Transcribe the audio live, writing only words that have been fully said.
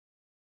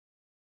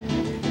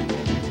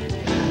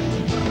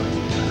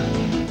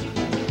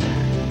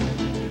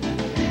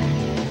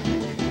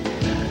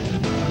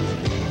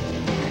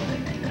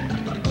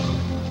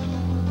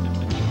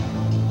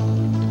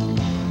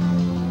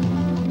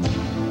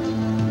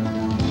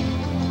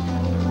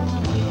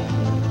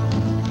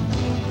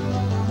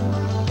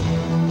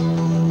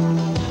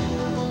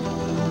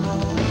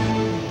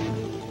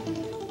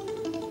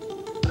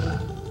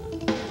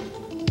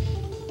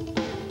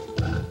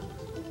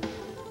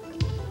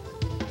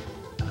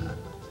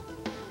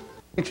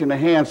teaching the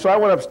hands. So I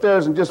went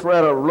upstairs and just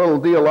read a little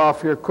deal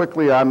off here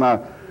quickly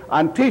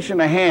on teaching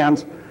the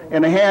hands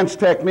and the hands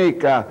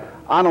technique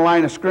on the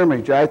line of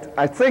scrimmage. I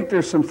think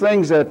there's some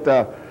things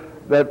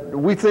that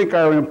we think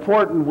are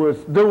important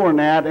with doing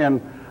that,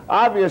 and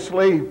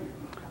obviously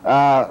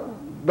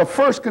the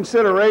first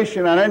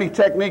consideration on any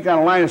technique on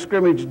a line of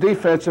scrimmage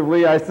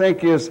defensively, I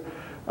think, is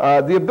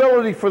the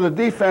ability for the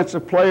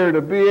defensive player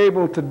to be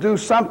able to do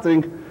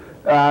something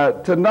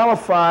to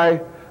nullify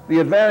the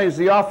advantage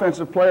the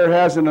offensive player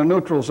has in the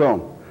neutral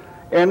zone.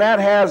 And that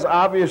has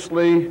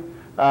obviously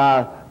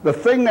the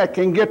thing that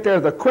can get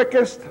there the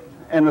quickest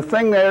and the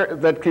thing there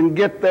that can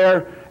get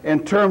there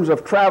in terms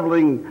of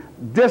traveling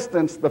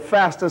distance the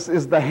fastest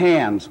is the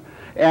hands.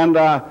 And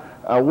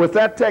with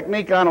that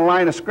technique on a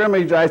line of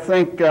scrimmage, I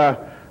think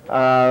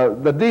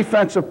the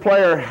defensive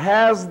player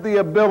has the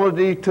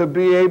ability to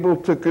be able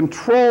to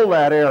control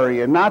that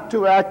area, not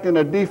to act in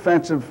a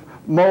defensive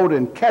mode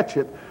and catch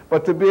it,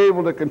 but to be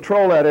able to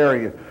control that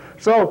area.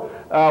 So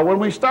when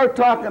we start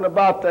talking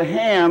about the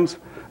hands,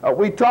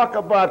 we talk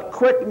about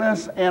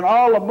quickness, and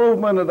all the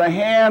movement of the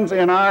hands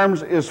and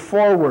arms is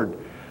forward.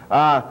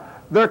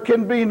 There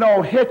can be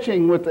no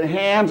hitching with the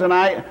hands, and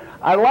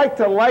I like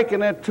to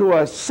liken it to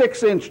a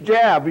 6-inch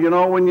jab. You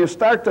know, when you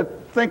start to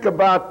think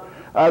about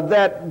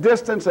that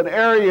distance and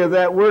area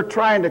that we're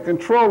trying to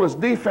control as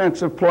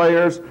defensive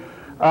players,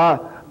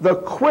 the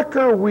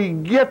quicker we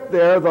get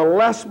there, the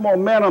less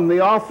momentum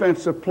the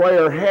offensive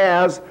player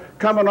has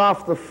coming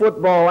off the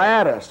football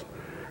at us.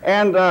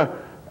 And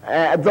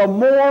the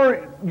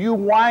more you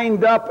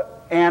wind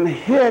up and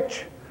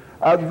hitch,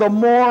 the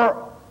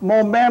more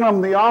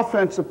momentum the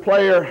offensive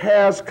player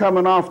has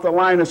coming off the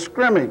line of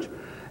scrimmage.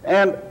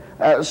 And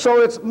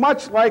so it's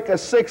much like a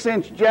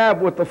 6-inch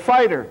jab with the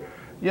fighter.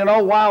 You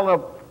know, while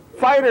the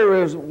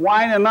fighter is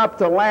winding up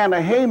to land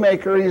a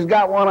haymaker, he's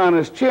got one on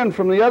his chin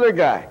from the other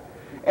guy.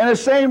 And the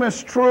same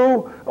is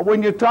true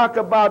when you talk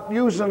about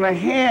using the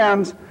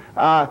hands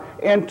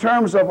in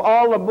terms of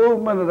all the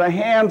movement of the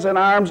hands and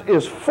arms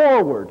is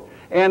forward,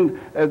 and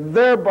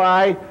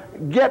thereby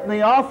getting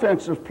the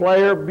offensive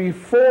player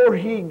before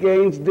he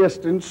gains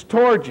distance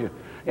towards you.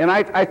 And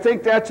I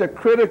think that's a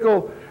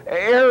critical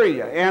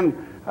area. And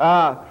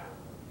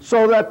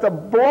so that the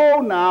blow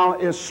now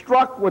is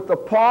struck with the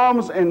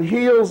palms and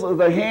heels of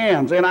the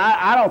hands. And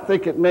I don't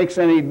think it makes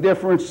any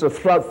difference if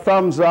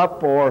thumbs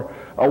up or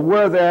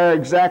where they're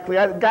exactly.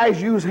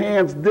 Guys use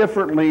hands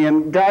differently,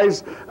 and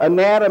guys'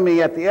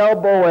 anatomy at the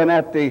elbow and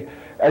at the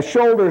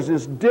shoulders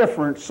is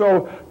different.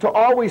 So to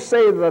always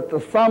say that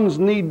the thumbs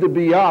need to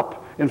be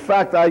up, in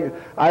fact, I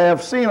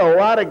have seen a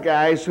lot of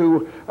guys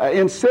who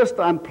insist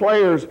on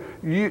players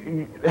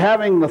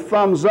having the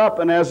thumbs up,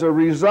 and as a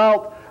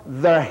result,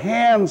 their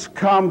hands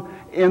come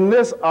in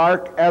this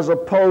arc as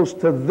opposed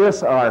to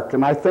this arc.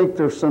 And I think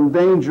there's some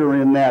danger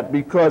in that,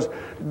 because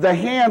the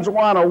hands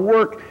want to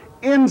work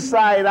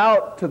inside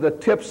out to the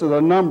tips of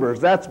the numbers.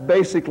 That's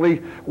basically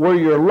where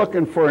you're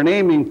looking for an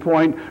aiming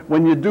point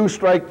when you do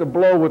strike the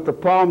blow with the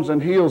palms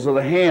and heels of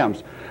the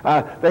hands.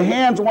 The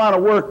hands want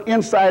to work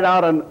inside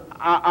out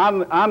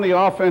on the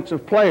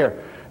offensive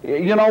player.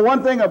 You know,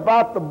 one thing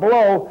about the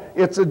blow,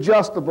 it's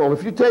adjustable.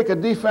 If you take a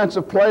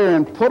defensive player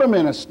and put him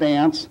in a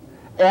stance,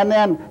 and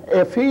then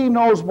if he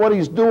knows what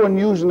he's doing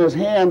using his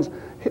hands,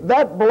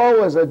 that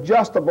blow is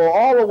adjustable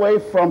all the way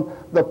from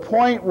the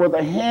point where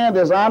the hand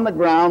is on the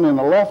ground and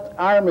the left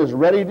arm is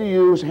ready to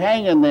use,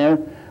 hanging there,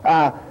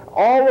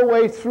 all the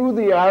way through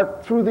the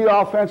arc, through the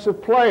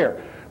offensive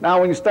player. Now,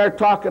 when you start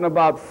talking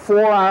about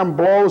forearm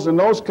blows and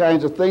those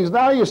kinds of things,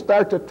 now you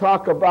start to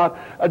talk about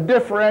a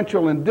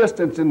differential in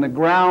distance in the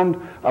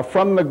ground,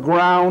 from the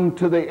ground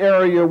to the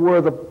area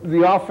where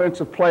the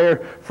offensive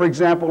player, for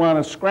example, on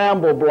a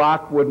scramble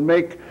block, would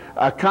make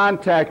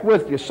contact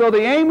with you. So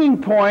the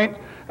aiming point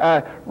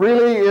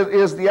really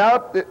is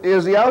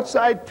the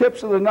outside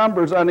tips of the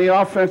numbers on the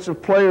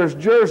offensive player's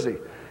jersey,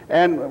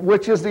 and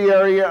which is the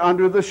area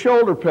under the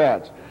shoulder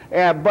pads.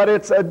 But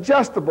it's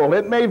adjustable.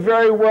 It may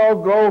very well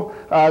go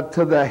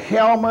to the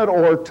helmet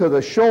or to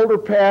the shoulder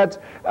pads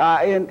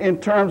in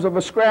terms of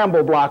a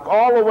scramble block,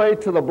 all the way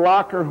to the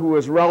blocker who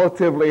is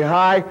relatively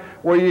high,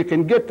 where you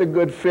can get the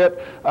good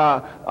fit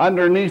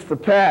underneath the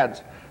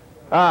pads.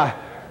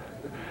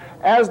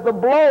 As the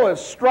blow is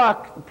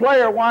struck, the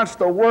player wants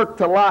to work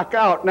to lock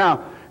out.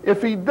 Now,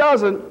 if he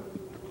doesn't,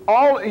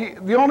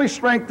 the only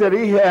strength that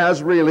he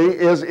has really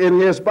is in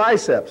his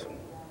biceps.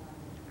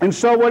 And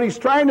so what he's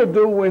trying to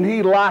do when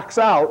he locks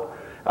out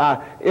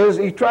is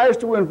he tries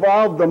to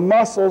involve the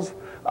muscles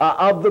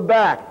of the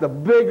back, the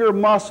bigger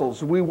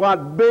muscles. We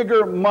want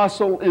bigger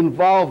muscle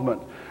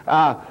involvement.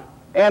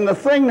 And the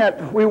thing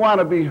that we want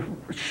to be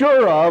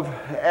sure of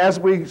as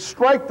we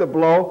strike the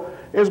blow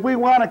is we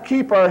want to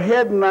keep our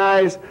head and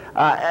eyes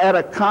at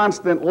a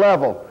constant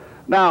level.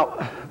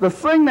 Now, the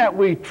thing that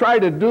we try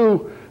to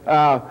do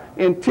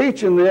in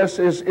teaching this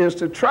is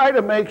to try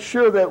to make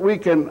sure that we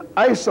can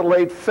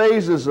isolate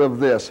phases of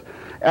this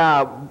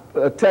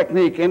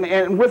technique.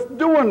 And with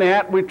doing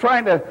that, we're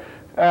trying to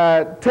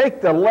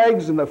take the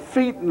legs and the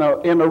feet and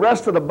the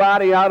rest of the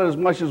body out as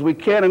much as we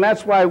can, and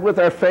that's why with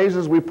our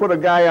phases we put a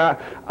guy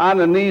on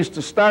the knees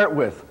to start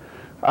with.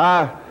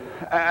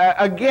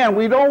 Again,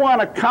 we don't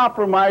want to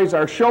compromise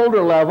our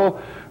shoulder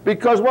level,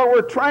 because what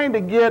we're trying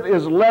to get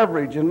is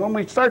leverage. And when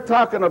we start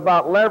talking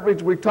about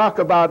leverage, we talk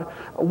about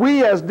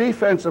we as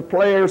defensive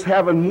players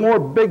having more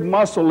big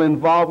muscle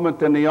involvement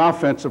than the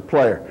offensive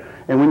player.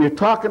 And when you're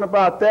talking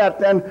about that,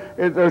 then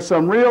there's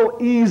some real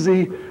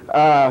easy,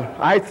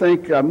 I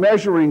think,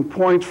 measuring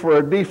points for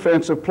a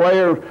defensive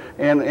player.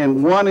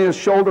 And one is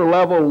shoulder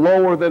level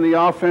lower than the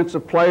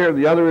offensive player.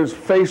 The other is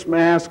face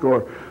mask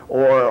or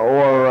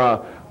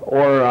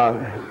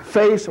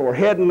face or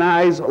head and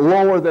eyes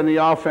lower than the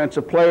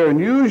offensive player. And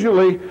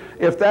usually,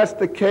 if that's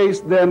the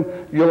case, then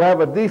you'll have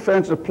a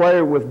defensive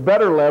player with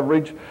better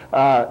leverage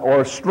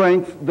or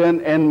strength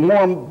and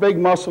more big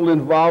muscle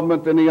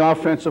involvement than the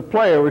offensive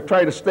player. We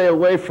try to stay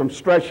away from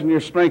stretching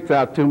your strength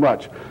out too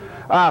much.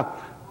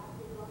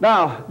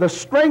 Now, the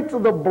strength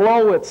of the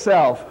blow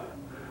itself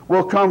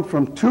will come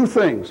from two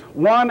things.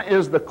 One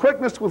is the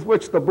quickness with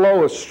which the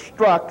blow is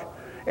struck,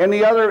 and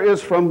the other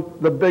is from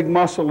the big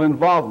muscle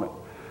involvement.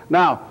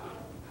 Now,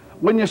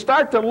 when you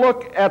start to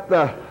look at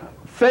the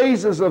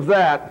phases of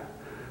that,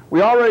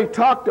 we already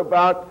talked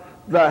about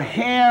the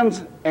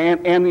hands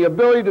and the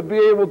ability to be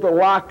able to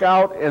lock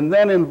out and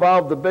then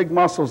involve the big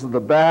muscles of the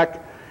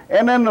back.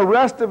 And then the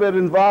rest of it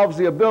involves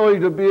the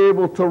ability to be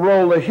able to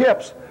roll the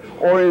hips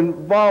or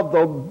involve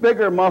the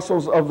bigger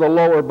muscles of the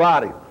lower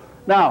body.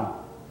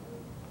 Now,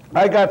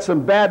 I got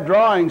some bad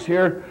drawings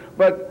here,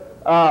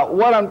 but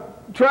what I'm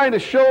trying to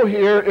show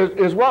here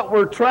is what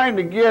we're trying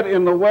to get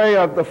in the way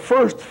of the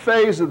first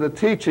phase of the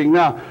teaching.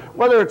 Now,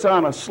 whether it's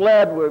on a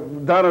sled,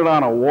 we've done it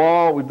on a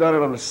wall, we've done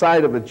it on the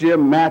side of a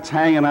gym, mats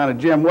hanging on a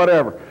gym,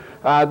 whatever.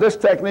 This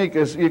technique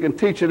is, you can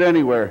teach it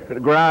anywhere. At a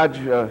garage,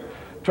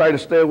 try to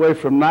stay away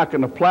from knocking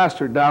the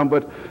plaster down,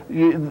 but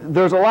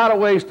there's a lot of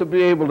ways to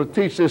be able to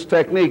teach this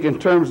technique in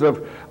terms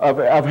of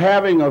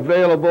having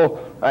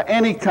available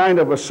any kind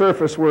of a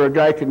surface where a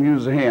guy can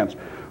use the hands.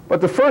 But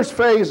the first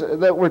phase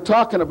that we're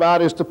talking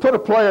about is to put a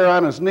player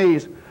on his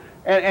knees,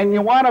 and you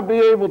want to be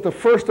able to,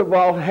 first of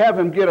all, have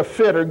him get a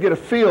fit or get a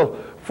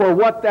feel for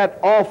what that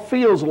all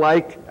feels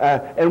like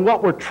and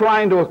what we're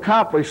trying to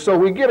accomplish. So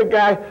we get a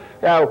guy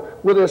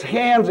with his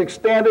hands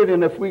extended,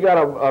 and if we got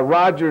a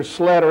Rogers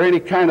sled or any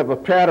kind of a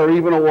pad or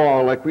even a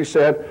wall, like we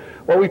said,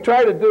 what we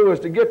try to do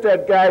is to get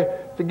that guy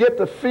to get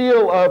the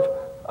feel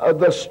of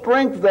the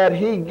strength that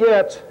he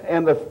gets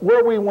and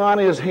where we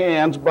want his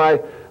hands by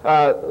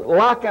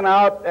locking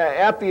out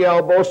at the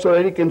elbow so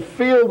that he can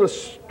feel the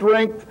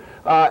strength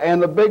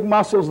and the big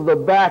muscles of the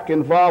back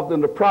involved in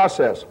the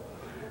process.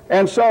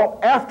 And so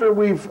after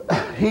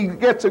he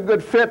gets a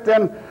good fit,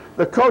 then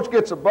the coach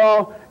gets a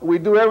ball. We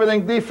do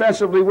everything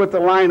defensively with the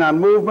line on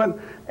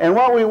movement. And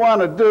what we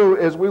want to do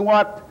is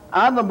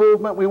on the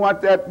movement, we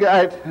want that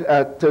guy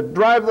to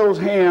drive those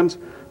hands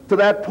to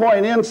that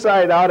point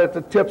inside out at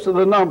the tips of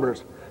the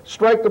numbers.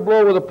 Strike the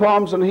blow with the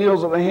palms and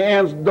heels of the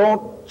hands.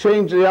 Don't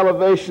change the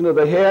elevation of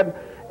the head.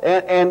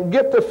 And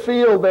get the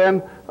feel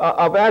then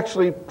of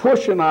actually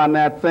pushing on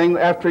that thing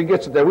after he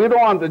gets it there. We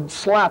don't want to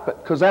slap it,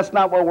 because that's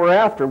not what we're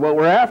after. What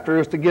we're after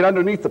is to get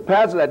underneath the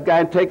pads of that guy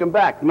and take him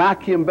back,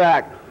 knock him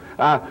back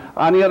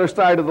on the other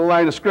side of the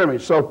line of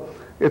scrimmage. So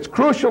it's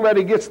crucial that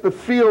he gets the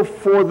feel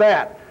for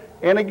that.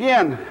 And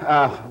again,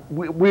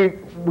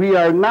 we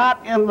are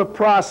not in the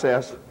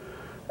process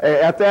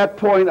at that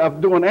point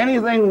of doing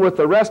anything with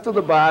the rest of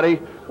the body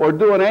or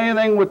doing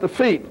anything with the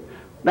feet.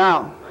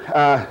 Now,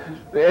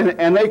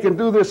 and they can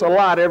do this a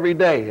lot every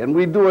day, and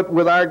we do it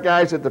with our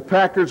guys at the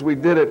Packers. We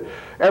did it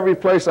every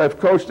place I've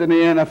coached in the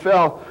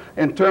NFL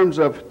in terms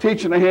of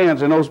teaching the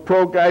hands, and those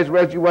pro guys,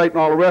 Reggie White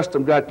and all the rest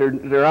of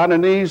them, they're on the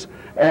knees,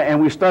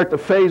 and we start the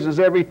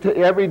phases every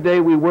day.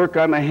 We work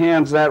on the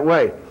hands that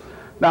way.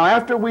 Now,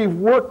 after we've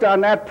worked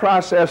on that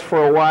process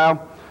for a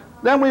while,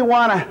 then we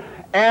want to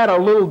add a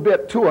little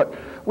bit to it.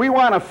 We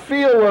want to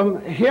feel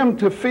him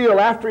to feel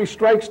after he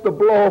strikes the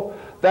blow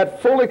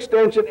that full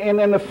extension, and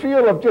then the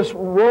feel of just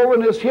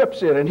rolling his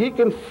hips in. And he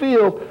can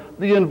feel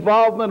the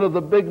involvement of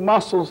the big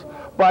muscles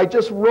by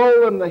just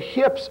rolling the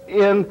hips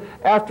in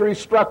after he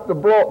struck the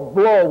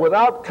blow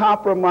without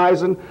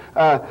compromising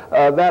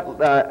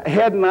that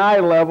head and eye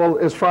level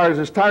as far as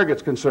his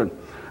target's concerned.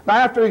 Now,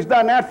 after he's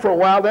done that for a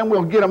while, then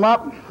we'll get him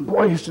up.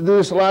 Boy, I used to do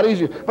this a lot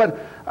easier. But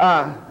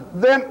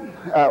then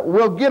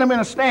we'll get him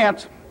in a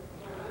stance.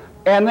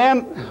 And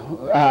then,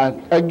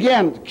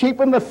 again,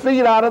 keeping the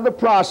feet out of the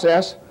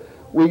process,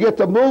 we get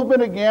the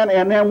movement again,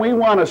 and then we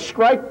want to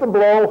strike the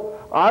blow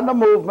on the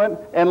movement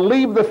and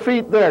leave the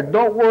feet there.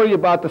 Don't worry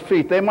about the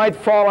feet. They might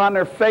fall on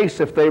their face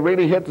if they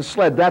really hit the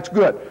sled. That's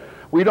good.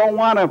 We don't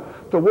want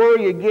to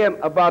worry again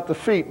about the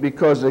feet,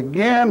 because,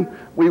 again,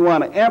 we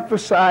want to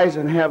emphasize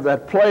and have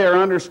that player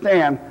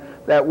understand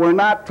that we're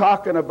not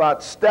talking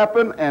about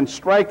stepping and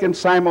striking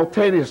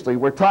simultaneously.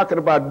 We're talking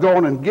about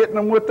going and getting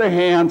them with the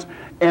hands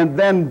and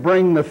then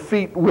bring the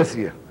feet with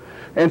you.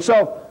 And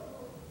so,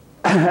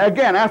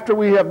 again, after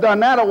we have done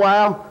that a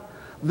while,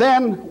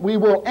 then we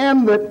will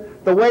end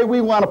it the way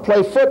we want to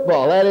play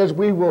football. That is,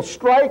 we will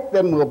strike,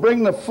 then we'll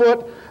bring the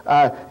foot,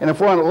 and if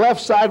we're on the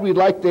left side, we'd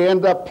like to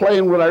end up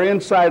playing with our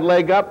inside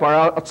leg up, our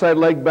outside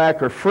leg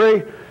back or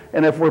free.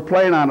 And if we're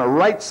playing on the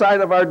right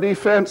side of our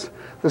defense,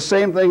 the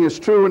same thing is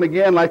true. And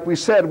again, like we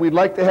said, we'd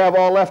like to have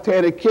all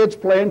left-handed kids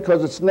playing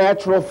because it's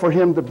natural for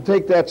him to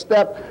take that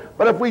step.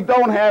 But if we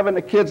don't have it and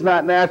the kid's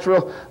not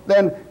natural,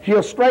 then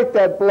he'll strike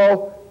that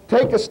blow,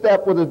 take a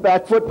step with his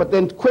back foot, but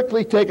then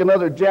quickly take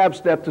another jab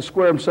step to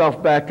square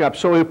himself back up.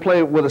 So he'll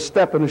play with a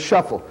step and a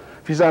shuffle.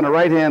 If he's on the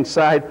right-hand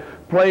side,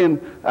 playing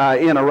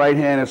in a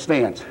right-handed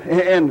stance.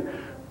 And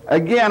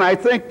again, I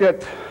think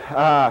that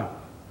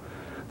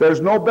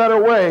there's no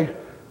better way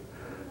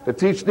to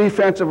teach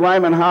defensive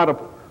linemen how to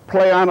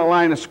play on the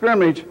line of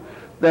scrimmage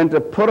than to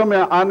put them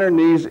on their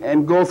knees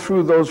and go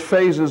through those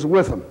phases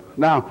with them.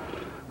 Now,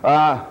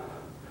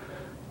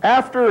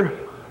 after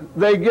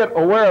they get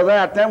aware of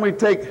that, then we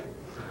take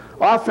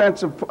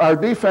our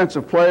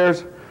defensive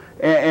players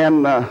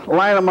and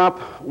line them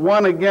up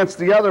one against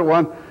the other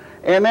one,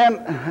 and then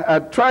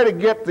try to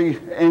give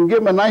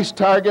them a nice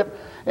target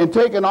and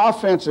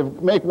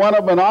make one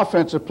of them an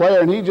offensive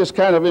player, and he just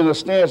kind of in a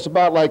stance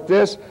about like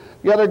this.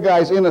 The other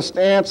guy's in a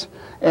stance,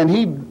 and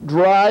he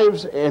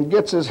drives and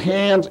gets his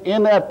hands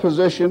in that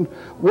position,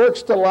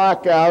 works to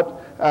lock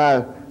out,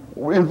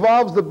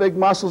 involves the big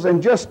muscles,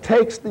 and just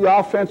takes the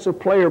offensive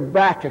player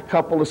back a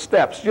couple of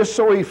steps, just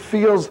so he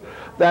feels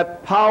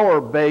that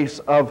power base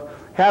of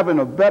having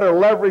a better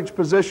leverage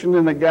position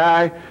in the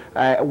guy,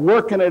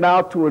 working it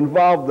out to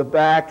involve the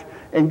back,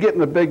 and getting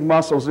the big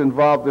muscles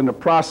involved in the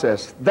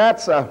process.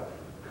 That's,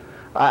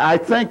 I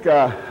think,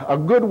 a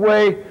good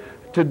way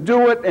to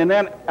do it. And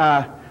then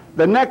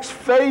the next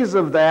phase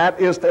of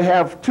that is to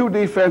have two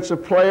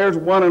defensive players.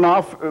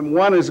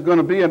 One is going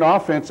to be an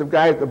offensive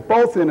guy. They're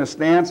both in a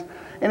stance.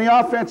 And the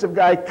offensive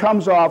guy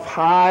comes off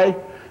high,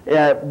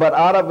 but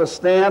out of a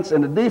stance.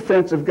 And the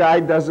defensive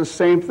guy does the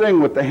same thing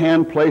with the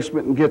hand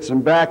placement and gets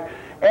him back.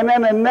 And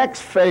then the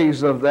next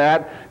phase of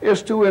that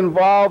is to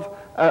involve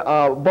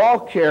a ball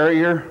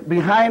carrier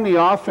behind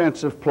the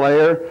offensive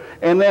player,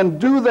 and then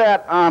do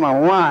that on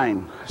a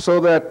line so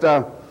that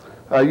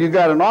you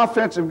got an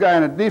offensive guy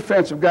and a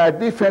defensive guy. A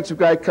defensive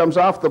guy comes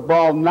off the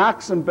ball,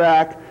 knocks him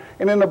back,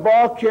 and then the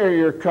ball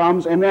carrier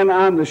comes, and then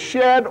on the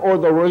shed or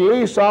the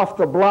release off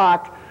the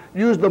block,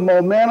 use the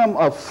momentum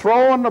of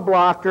throwing the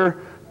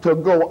blocker to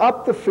go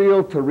up the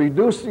field to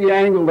reduce the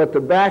angle that the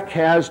back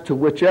has to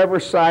whichever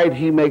side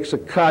he makes a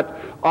cut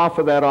off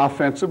of that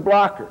offensive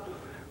blocker.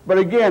 But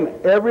again,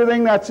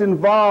 everything that's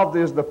involved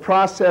is the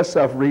process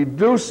of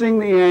reducing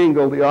the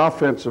angle the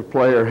offensive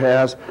player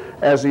has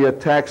as he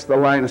attacks the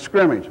line of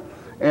scrimmage.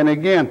 And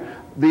again,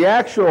 the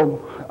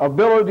actual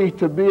ability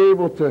to be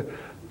able to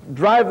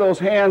drive those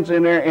hands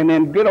in there and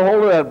then get a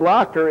hold of that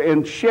blocker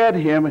and shed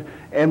him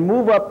and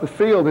move up the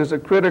field is a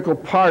critical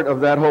part of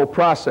that whole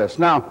process.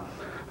 Now,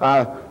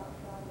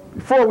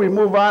 before we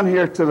move on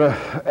here to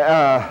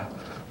the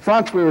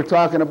fronts we were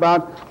talking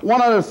about,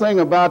 one other thing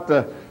about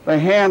the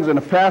hands in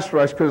a pass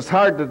rush, because it's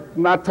hard to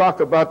not talk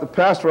about the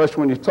pass rush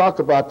when you talk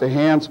about the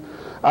hands.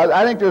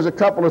 I think there's a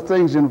couple of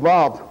things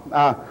involved.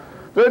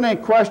 There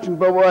ain't question,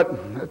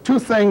 but two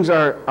things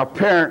are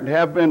apparent and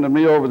have been to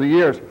me over the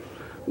years.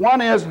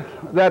 One is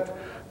that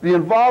the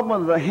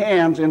involvement of the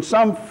hands in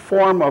some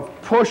form of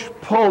push,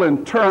 pull,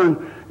 and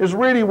turn is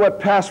really what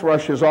pass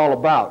rush is all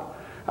about.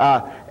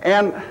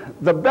 And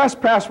the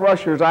best pass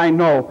rushers I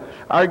know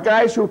are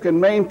guys who can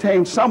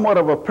maintain somewhat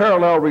of a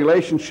parallel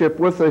relationship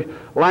with the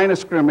line of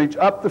scrimmage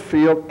up the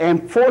field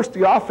and force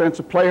the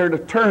offensive player to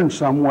turn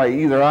some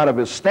way, either out of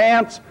his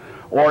stance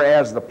or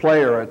as the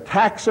player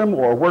attacks him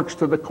or works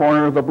to the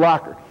corner of the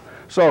blocker.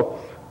 So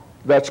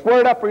that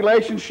squared up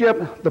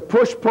relationship, the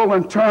push, pull,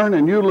 and turn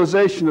and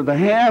utilization of the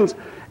hands,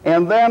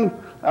 and then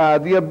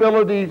the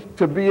ability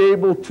to be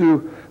able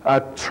to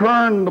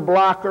turn the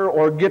blocker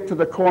or get to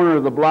the corner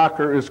of the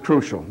blocker is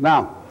crucial.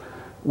 Now,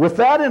 with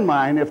that in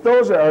mind, if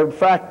those are in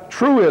fact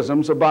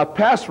truisms about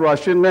pass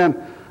rushing,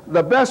 then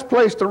the best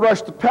place to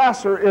rush the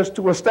passer is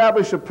to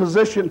establish a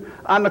position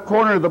on the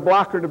corner of the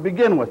blocker to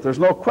begin with. There's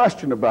no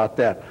question about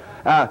that.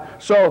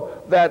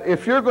 So that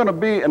if you're going to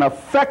be an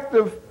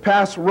effective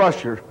pass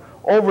rusher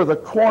over the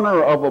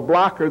corner of a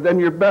blocker, then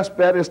your best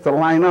bet is to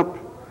line up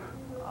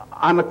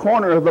on the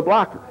corner of the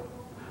blocker.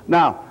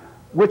 Now,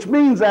 which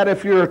means that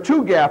if you're a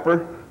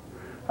two-gapper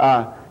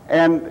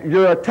and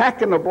you're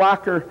attacking the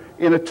blocker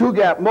in a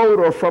two-gap mode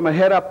or from a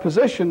head-up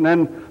position,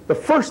 then the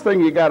first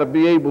thing you got to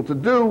be able to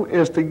do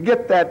is to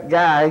get that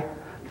guy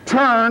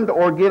turned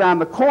or get on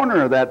the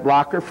corner of that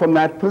blocker from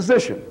that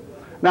position.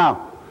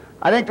 Now,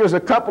 I think there's a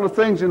couple of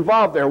things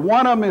involved there.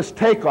 One of them is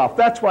takeoff.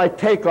 That's why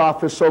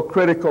takeoff is so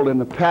critical in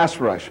the pass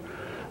rush.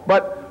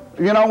 But,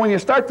 you know, when you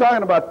start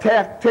talking about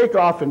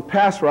takeoff and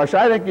pass rush,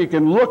 I think you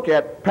can look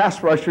at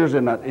pass rushers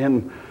in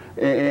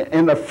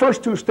the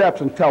first two steps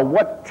and tell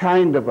what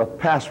kind of a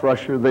pass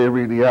rusher they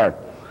really are.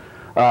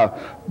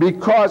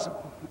 Because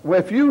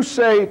if you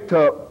say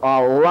to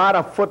a lot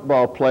of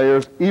football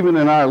players, even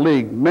in our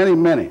league, many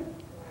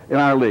in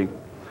our league,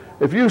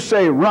 if you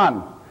say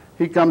run,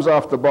 he comes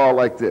off the ball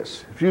like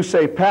this. If you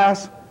say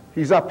pass,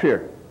 he's up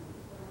here.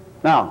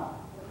 Now,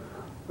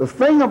 the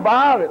thing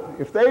about it,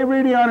 if they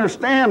really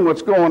understand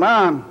what's going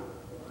on,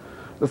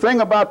 the thing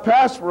about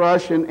pass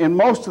rush, and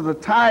most of the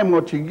time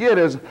what you get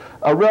is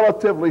a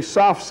relatively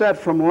soft set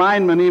from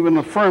linemen. Even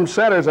the firm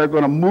setters are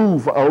going to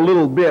move a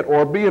little bit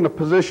or be in a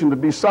position to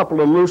be supple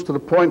and loose to the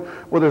point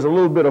where there's a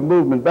little bit of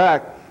movement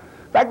back.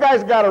 That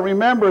guy's got to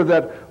remember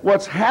that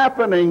what's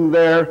happening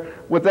there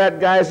with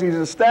that guy is he's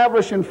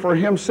establishing for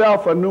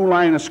himself a new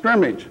line of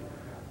scrimmage.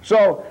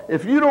 So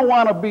if you don't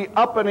want to be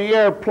up in the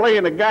air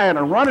playing a guy in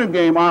a running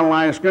game on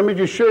line of scrimmage,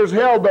 you sure as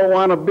hell don't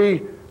want to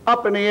be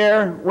up in the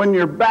air when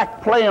you're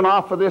back playing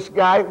off of this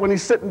guy when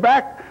he's sitting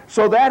back.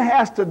 So that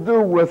has to do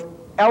with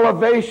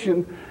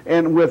elevation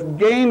and with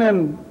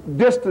gaining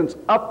distance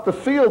up the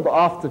field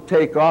off the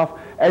takeoff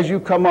as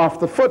you come off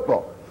the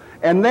football.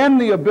 And then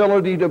the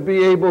ability to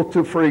be able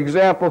to, for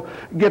example,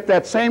 get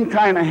that same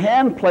kind of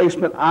hand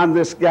placement on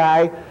this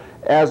guy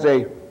as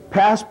a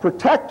pass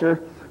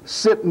protector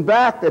sitting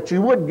back that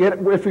you would get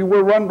if he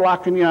were run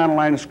blocking you on a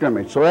line of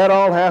scrimmage. So that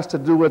all has to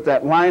do with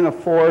that line of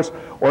force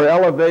or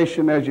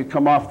elevation as you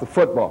come off the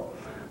football.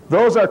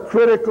 Those are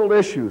critical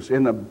issues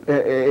in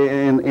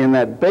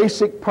that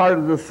basic part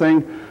of the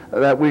thing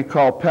that we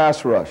call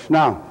pass rush.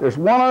 Now, there's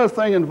one other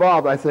thing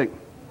involved, I think,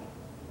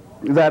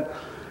 that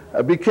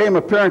became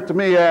apparent to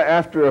me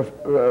after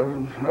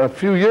a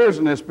few years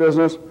in this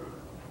business.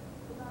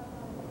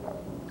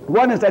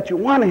 One is that you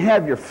want to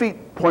have your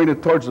feet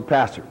pointed towards the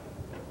passer.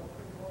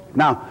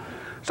 Now,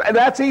 so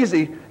that's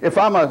easy if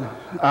I'm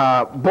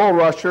a bull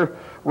rusher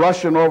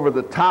rushing over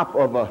the top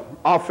of an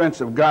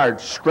offensive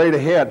guard straight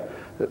ahead.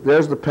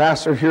 There's the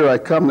passer, here I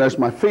come, there's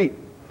my feet.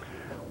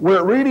 Where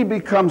it really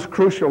becomes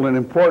crucial and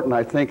important,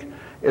 I think,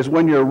 is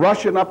when you're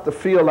rushing up the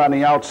field on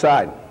the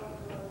outside.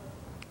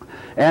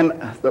 And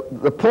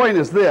the point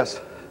is this,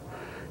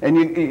 and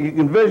you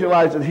can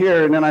visualize it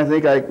here, and then I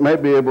think I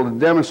might be able to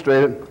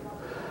demonstrate it.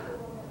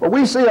 But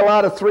we see a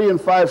lot of 3- and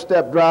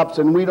 5-step drops,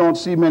 and we don't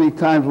see many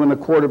times when the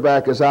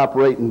quarterback is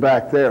operating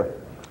back there.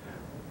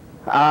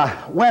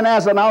 When,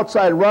 as an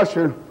outside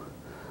rusher,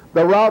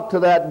 the route to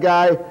that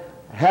guy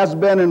has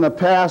been in the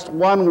past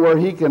one where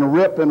he can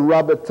rip and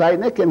rub it tight,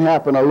 and it can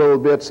happen a little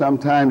bit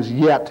sometimes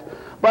yet.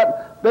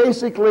 But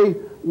basically,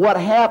 what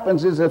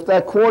happens is if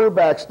that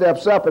quarterback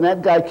steps up and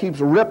that guy keeps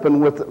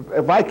ripping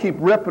if I keep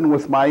ripping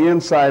with my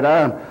inside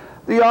arm,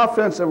 the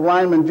offensive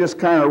lineman just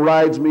kind of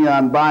rides me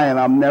on by and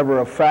I'm never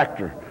a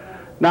factor.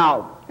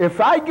 Now,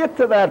 if I get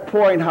to that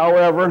point,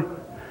 however,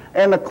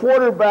 and the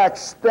quarterback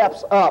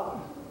steps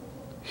up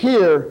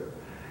here,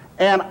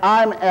 and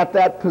I'm at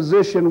that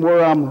position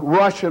where I'm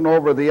rushing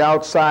over the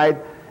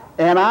outside,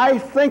 and I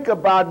think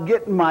about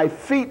getting my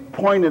feet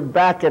pointed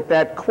back at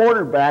that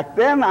quarterback,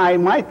 then I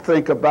might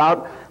think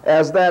about,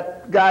 as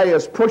that guy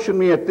is pushing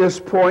me at this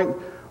point,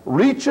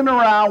 reaching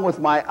around with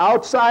my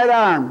outside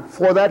arm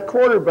for that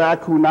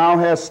quarterback who now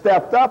has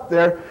stepped up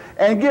there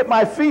and get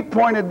my feet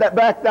pointed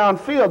back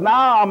downfield.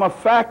 Now I'm a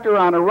factor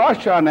on a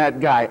rush on that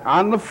guy.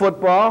 On the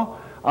football,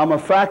 I'm a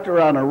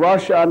factor on a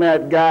rush on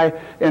that guy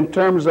in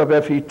terms of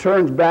if he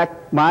turns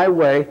back my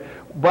way.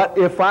 But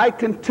if I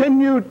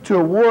continue to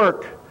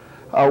work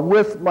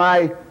with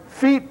my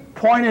feet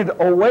pointed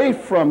away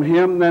from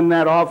him, then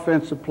that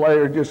offensive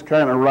player just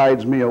kind of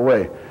rides me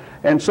away.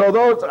 And so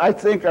those, I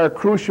think, are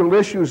crucial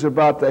issues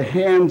about the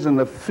hands and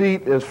the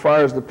feet as far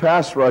as the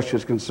pass rush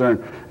is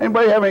concerned.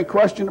 Anybody have any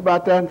question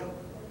about that?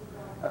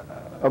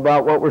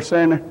 About what we're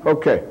saying there?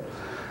 Okay.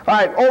 All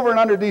right, over and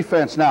under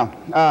defense now.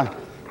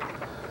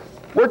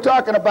 We're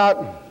talking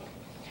about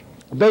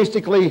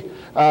basically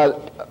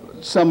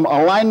some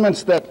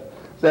alignments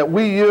that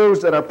we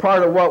use that are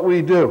part of what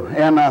we do.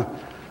 And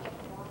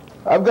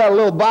I've got a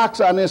little box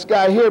on this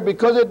guy here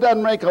because it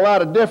doesn't make a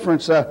lot of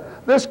difference.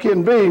 This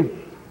can be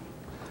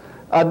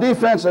a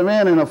defensive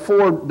end in a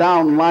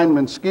 4-down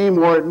lineman scheme,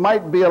 or it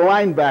might be a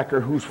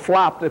linebacker who's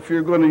flopped if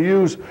you're going to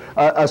use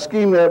a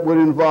scheme that would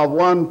involve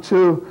 1,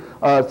 2,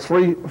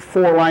 3,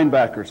 4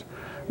 linebackers.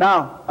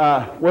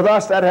 Now, with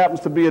us, that happens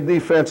to be a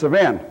defensive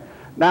end.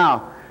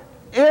 Now,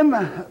 in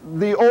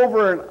the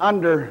over and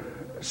under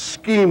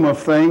scheme of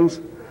things,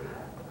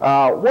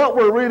 what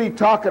we're really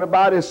talking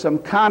about is some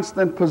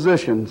constant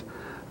positions.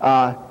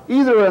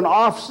 Either an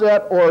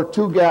offset or a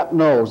 2-gap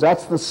nose.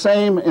 That's the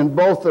same in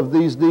both of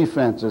these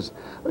defenses.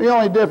 The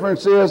only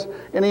difference is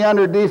in the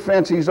under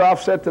defense, he's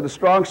offset to the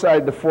strong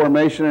side of the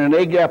formation and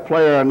an A-gap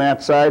player on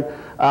that side.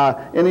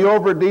 In the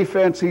over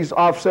defense, he's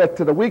offset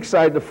to the weak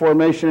side of the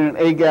formation and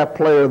an A-gap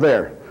player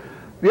there.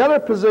 The other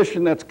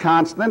position that's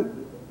constant,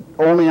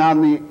 only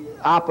on the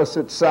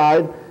opposite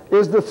side,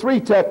 is the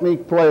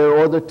 3-technique player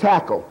or the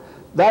tackle.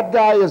 That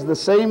guy is the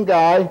same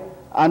guy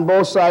on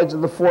both sides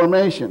of the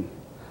formation.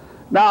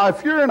 Now,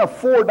 if you're in a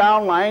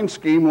 4-down line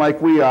scheme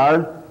like we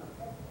are,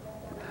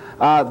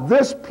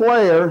 this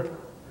player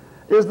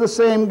is the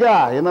same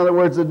guy. In other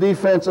words, the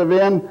defensive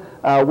end,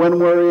 when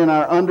we're in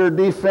our under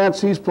defense,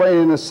 he's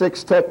playing in a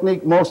 6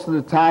 technique most of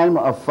the time,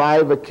 a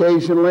 5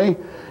 occasionally.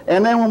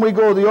 And then when we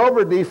go to the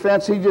over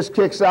defense, he just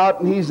kicks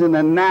out and he's in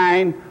a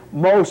 9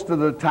 most of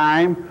the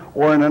time,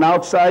 or in an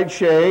outside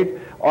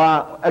shade.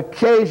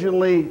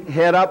 Occasionally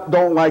head up,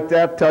 don't like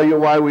that, tell you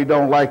why we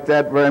don't like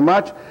that very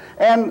much.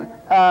 And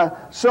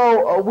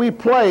so we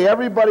play,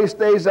 everybody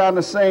stays on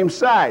the same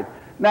side.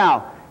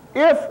 Now,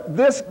 if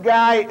this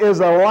guy is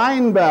a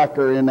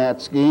linebacker in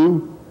that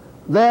scheme,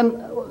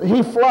 then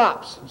he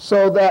flops,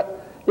 so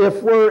that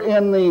if we're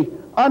in the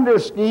under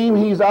scheme,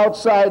 he's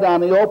outside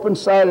on the open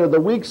side or the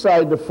weak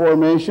side of the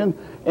formation,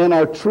 and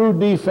our true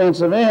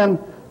defensive end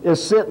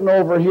is sitting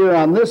over here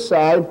on this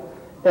side.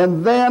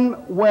 And then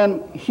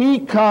when he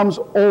comes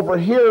over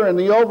here in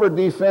the over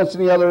defense,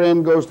 and the other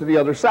end goes to the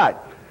other side.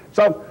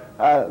 So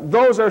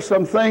those are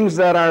some things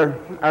that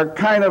are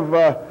kind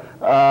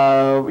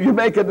of, you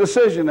make a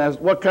decision as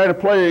what kind of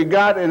player you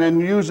got and then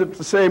use it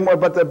the same way.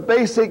 But the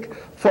basic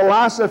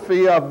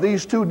philosophy of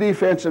these two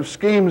defensive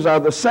schemes are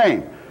the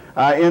same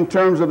in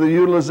terms of the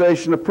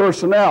utilization of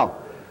personnel.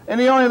 And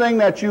the only thing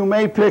that you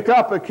may pick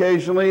up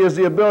occasionally is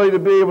the ability to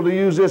be able to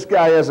use this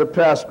guy as a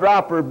pass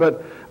dropper,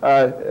 but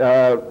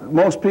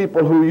most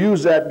people who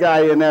use that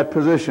guy in that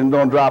position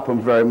don't drop him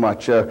very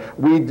much.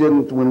 We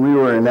didn't when we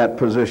were in that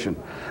position.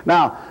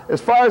 Now, as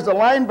far as the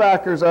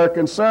linebackers are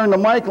concerned, the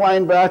Mike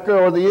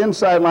linebacker or the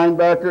inside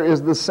linebacker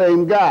is the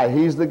same guy.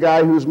 He's the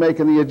guy who's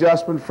making the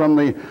adjustment from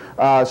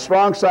the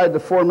strong side, the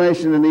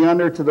formation in the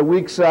under, to the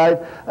weak side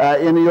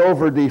in the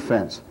over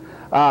defense.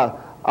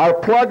 Our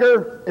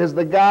plugger is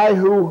the guy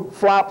who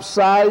flops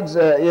sides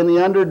in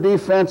the under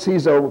defense.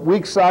 He's a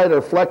weak side or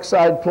flex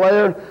side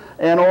player,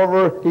 and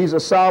over he's a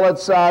solid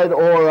side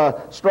or a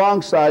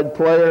strong side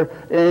player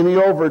in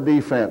the over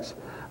defense.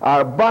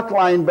 Our buck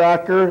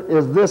linebacker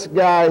is this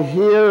guy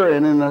here,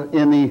 and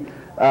in the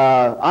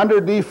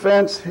under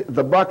defense,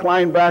 the buck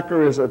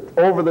linebacker is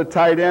over the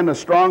tight end, a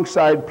strong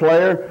side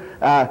player.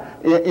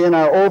 In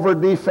our over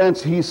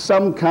defense, he's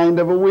some kind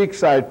of a weak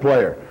side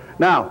player.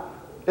 Now,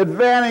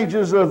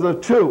 advantages of the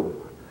two.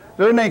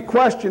 There isn't any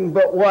question,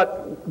 but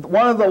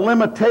one of the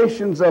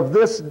limitations of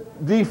this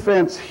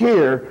defense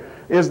here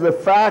is the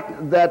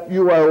fact that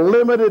you are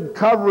limited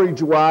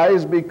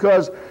coverage-wise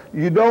because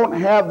you don't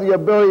have the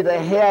ability to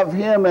have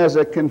him as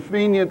a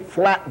convenient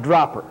flat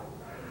dropper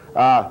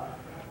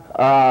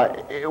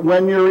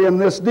when you're in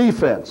this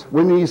defense.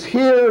 When he's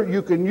here,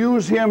 you can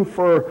use him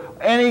for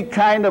any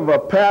kind of a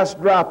pass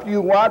drop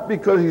you want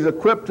because he's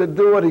equipped to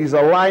do it, he's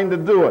aligned to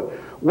do it.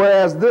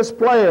 Whereas this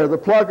player, the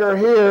plugger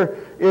here,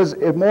 is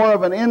more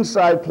of an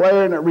inside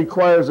player, and it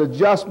requires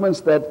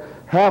adjustments that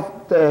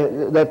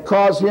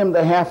cause him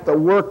to have to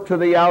work to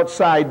the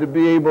outside to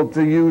be able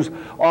to use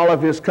all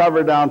of his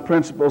cover down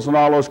principles and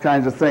all those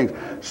kinds of things.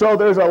 So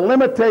there's a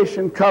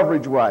limitation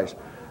coverage-wise.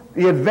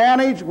 The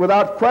advantage,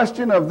 without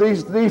question, of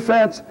these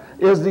defense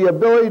is the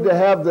ability to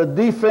have the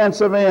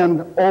defensive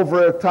end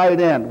over a tight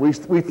end. We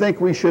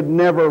think we should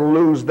never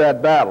lose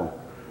that battle.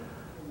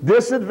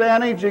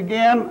 Disadvantage,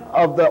 again,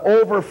 of the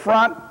over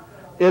front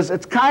is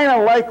it's kind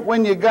of like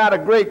when you got a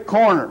great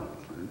corner.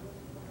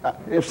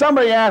 If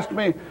somebody asked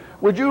me,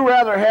 would you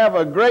rather have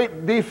a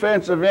great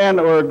defensive end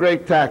or a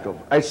great tackle?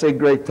 I say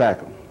great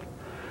tackle.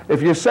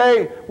 If you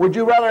say, would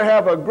you rather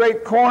have a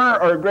great corner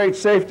or a great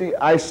safety?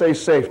 I say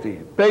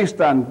safety,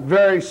 based on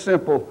very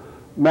simple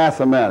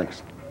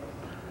mathematics.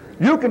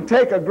 You can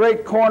take a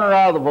great corner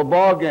out of a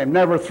ball game,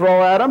 never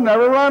throw at him,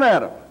 never run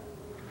at him.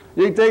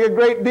 You can take a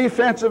great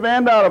defensive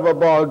end out of a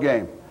ball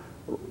game,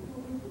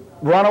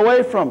 run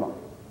away from him.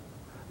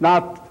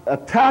 Now, a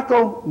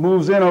tackle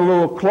moves in a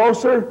little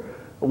closer,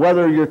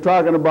 whether you're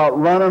talking about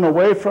running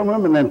away from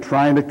him and then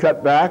trying to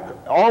cut back.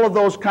 All of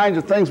those kinds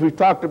of things we've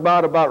talked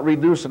about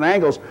reducing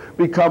angles,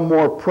 become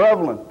more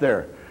prevalent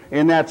there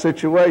in that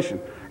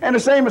situation. And the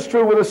same is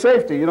true with a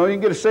safety. You know, you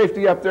can get a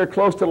safety up there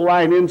close to the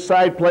line,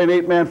 inside, play an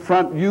 8-man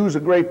front, use a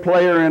great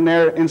player in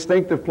there,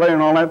 instinctive player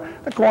and all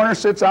that. The corner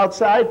sits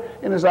outside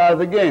and is out of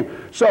the game.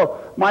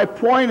 So my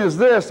point is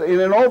this: in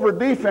an over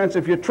defense,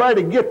 if you try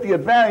to get the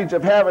advantage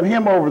of having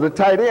him over the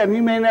tight end,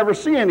 you may never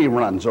see any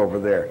runs over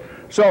there.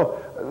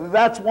 So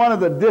that's one of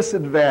the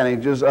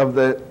disadvantages of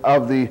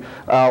the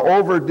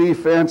over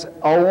defense,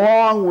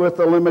 along with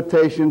the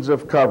limitations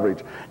of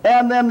coverage.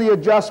 And then the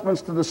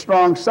adjustments to the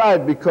strong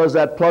side, because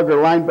that plugger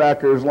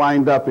linebacker is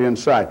lined up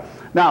inside.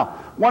 Now,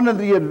 one of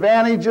the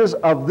advantages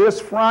of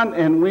this front,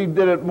 and we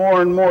did it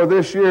more and more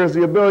this year, is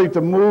the ability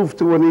to move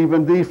to an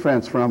even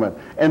defense from it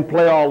and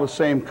play all the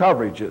same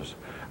coverages.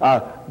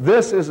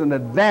 This is an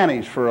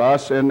advantage for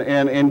us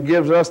and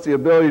gives us the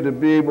ability to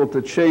be able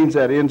to change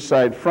that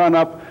inside front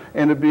up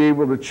and to be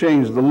able to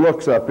change the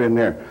looks up in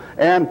there.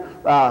 And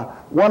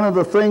one of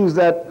the things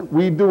that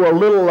we do a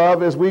little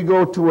of is we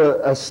go to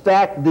a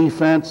stack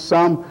defense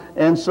some,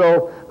 and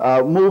so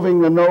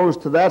moving the nose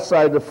to that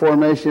side of the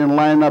formation and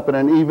lining up in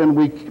an even,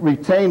 we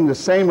retain the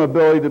same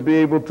ability to be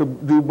able to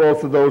do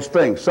both of those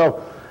things.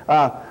 So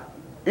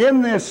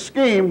in this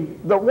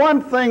scheme, the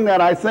one thing that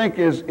I think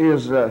is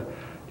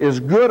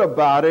good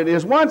about it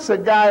is once a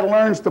guy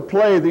learns to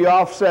play the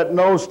offset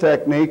nose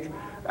technique,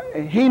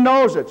 he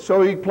knows it,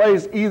 so he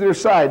plays either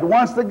side.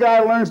 Once the guy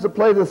learns to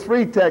play the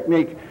 3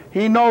 technique,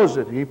 he knows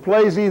it. He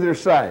plays either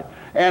side.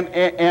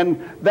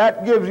 And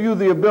that gives you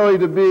the ability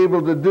to be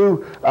able to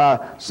do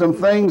some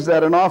things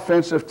that an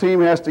offensive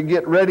team has to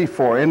get ready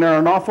for. And there are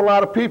an awful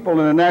lot of people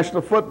in the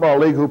National Football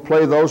League who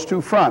play those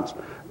two fronts,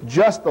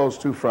 just those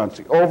two fronts,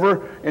 the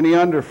over and the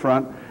under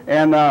front,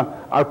 and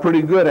are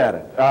pretty good at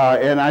it.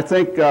 And I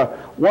think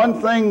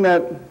one thing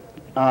that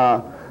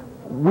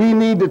we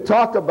need to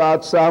talk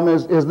about some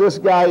is this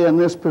guy in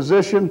this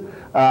position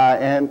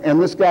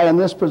and this guy in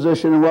this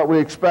position and what we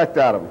expect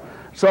out of him.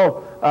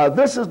 So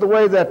this is the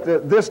way that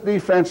this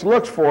defense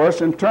looks for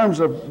us in terms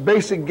of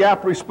basic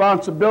gap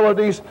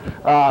responsibilities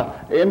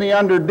in the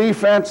under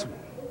defense.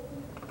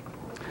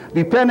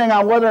 Depending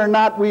on whether or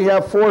not we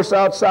have force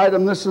outside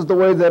him, this is the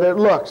way that it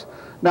looks.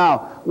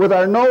 Now, with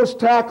our nose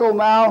tackle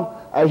now,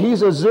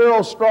 he's a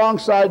zero strong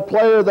side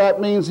player.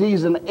 That means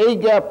he's an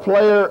A-gap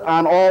player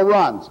on all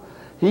runs.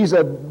 He's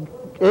a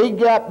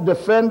A-gap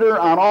defender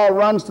on all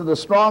runs to the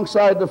strong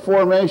side of the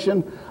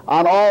formation.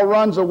 On all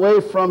runs away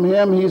from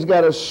him, he's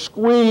got to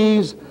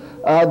squeeze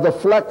the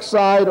flex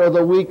side or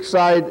the weak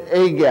side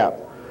A-gap.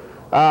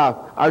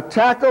 Our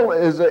tackle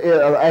is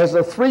as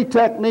a three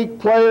technique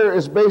player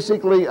is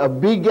basically a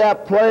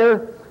B-gap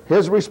player.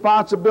 His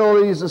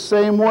responsibility is the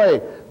same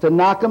way, to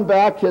knock him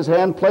back, his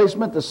hand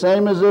placement, the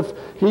same as if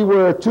he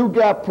were a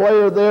two-gap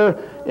player there,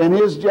 and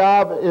his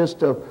job is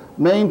to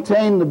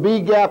maintain the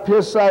B-gap,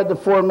 his side of the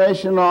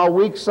formation, all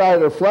weak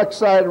side or flex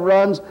side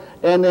runs,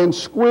 and then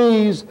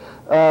squeeze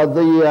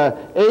the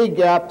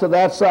A-gap to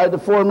that side of the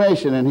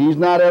formation. And he's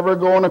not ever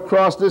going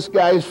across this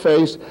guy's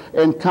face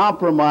and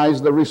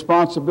compromise the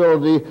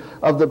responsibility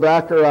of the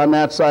backer on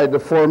that side of the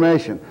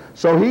formation.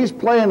 So he's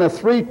playing a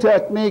three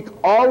technique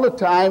all the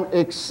time,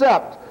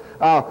 except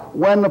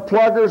when the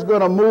plugger's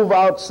going to move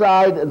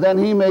outside, then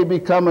he may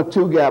become a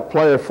two-gap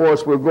player for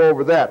us. We'll go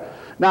over that.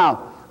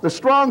 Now, the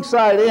strong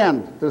side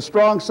end, the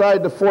strong side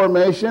of the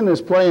formation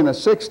is playing a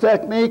six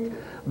technique.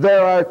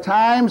 There are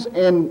times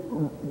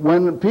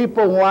when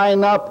people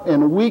line up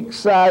in weak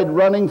side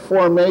running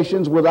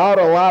formations without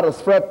a lot of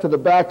threat to the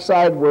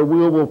backside, where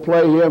we will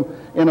play him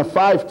in a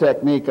five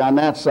technique on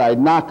that side,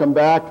 knock him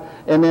back,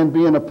 and then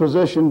be in a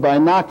position by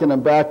knocking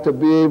him back to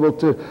be able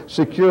to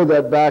secure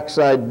that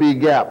backside B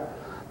gap.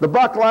 The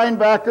buck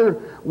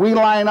linebacker, we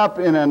line up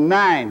in a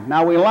 9.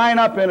 Now, we line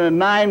up in a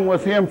 9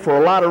 with him for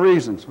a lot of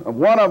reasons.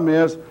 One of them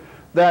is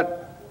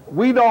that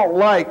we don't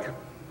like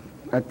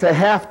to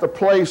have to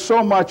play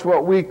so much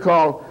what we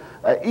call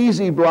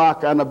easy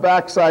block on the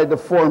backside of the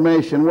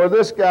formation, where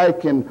this guy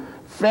can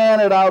fan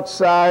it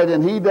outside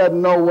and he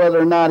doesn't know whether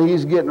or not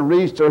he's getting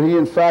reached, or he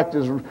in fact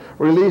is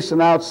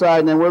releasing outside,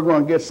 and then we're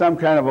going to get some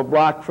kind of a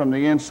block from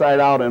the inside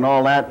out and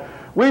all that.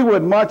 We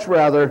would much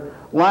rather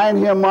line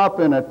him up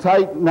in a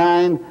tight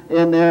 9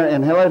 in there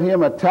and let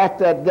him attack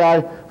that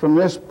guy from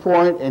this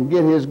point and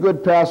get his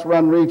good pass,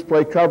 run, reach,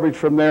 play coverage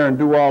from there, and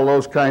do all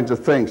those kinds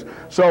of things.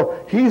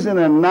 So he's in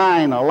a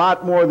 9 a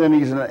lot more than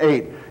he's in an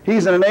 8.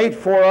 He's in an 8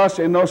 for us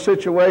in those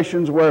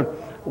situations where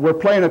we're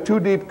playing a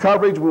two-deep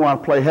coverage, we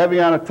want to play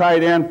heavy on a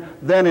tight end.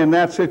 Then in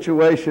that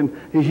situation,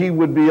 he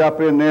would be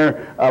up in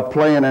there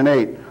playing an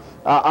 8.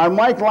 Our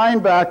Mike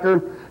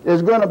linebacker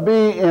is going to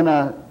be in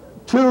a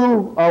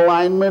 2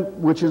 alignment,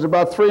 which is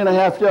about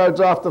 3.5 yards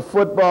off the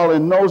football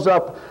and nose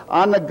up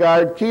on the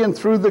guard, keying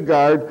through the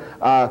guard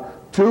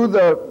to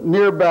the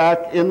near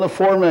back in the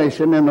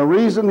formation. And the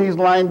reason he's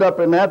lined up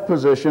in that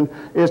position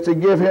is to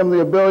give him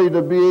the ability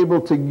to be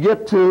able to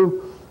get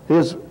to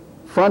his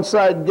front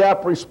side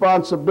gap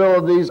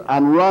responsibilities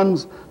on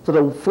runs to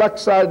the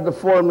flex side of the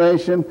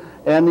formation,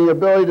 and the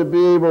ability to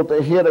be able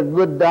to hit a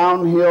good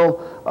downhill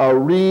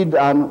read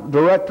on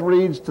direct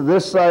reads to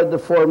this side of the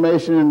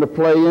formation, and to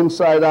play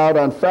inside out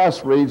on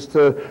fast reads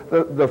to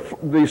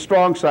the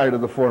strong side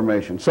of the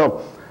formation.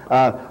 So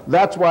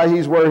that's why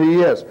he's where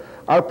he is.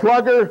 Our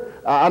plugger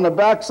on the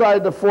back side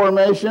of the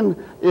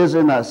formation is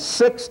in a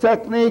 6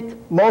 technique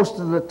most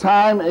of the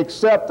time,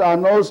 except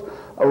on those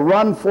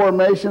run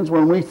formations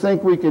when we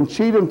think we can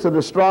cheat him to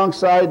the strong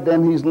side,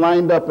 then he's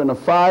lined up in a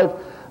 5.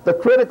 The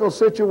critical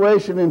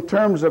situation in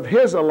terms of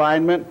his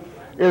alignment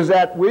is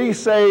that we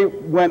say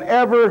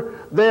whenever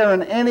they're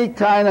in any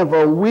kind of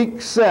a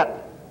weak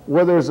set,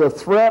 where there's a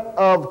threat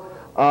of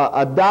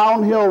a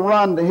downhill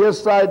run to his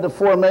side of the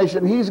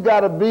formation, he's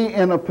got to be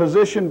in a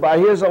position by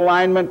his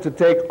alignment to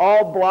take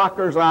all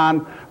blockers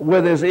on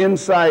with his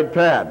inside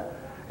pad.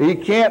 He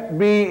can't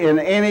be in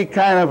any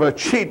kind of a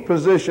cheat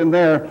position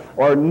there,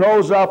 or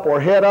nose up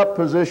or head up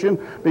position,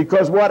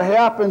 because what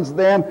happens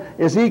then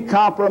is he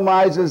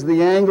compromises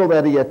the angle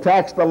that he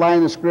attacks the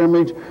line of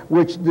scrimmage,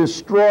 which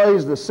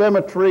destroys the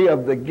symmetry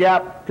of the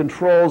gap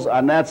controls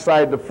on that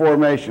side of the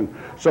formation.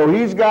 So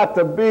he's got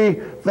to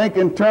think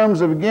in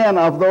terms of, again,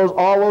 of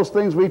all those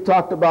things we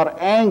talked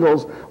about,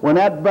 angles. When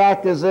that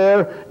back is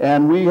there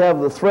and we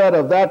have the threat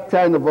of that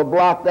kind of a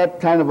block,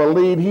 that kind of a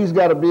lead, he's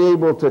got to be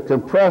able to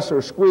compress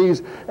or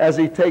squeeze as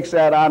he takes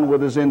that on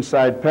with his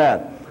inside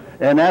pad.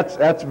 And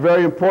that's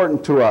very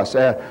important to us,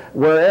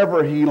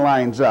 wherever he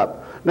lines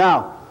up.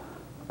 Now,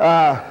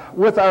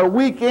 with our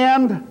weak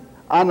end,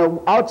 On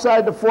the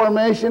outside the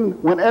formation,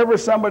 whenever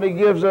somebody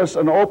gives us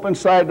an open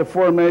side to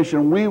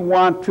formation, we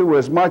want to,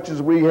 as much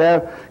as we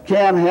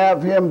can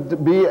have him to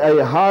be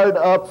a hard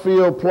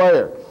upfield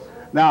player.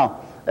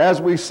 Now,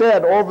 as we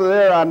said, over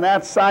there on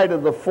that side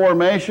of the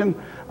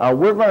formation,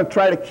 we're going to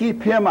try to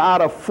keep him out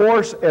of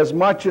force as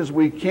much as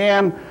we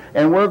can,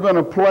 and we're going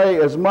to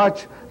play as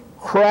much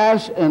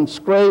crash and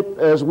scrape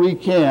as we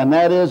can.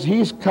 That is,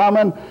 he's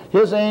coming,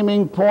 his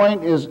aiming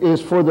point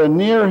is for the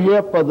near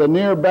hip of the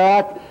near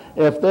back.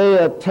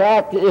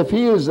 If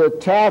he is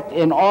attacked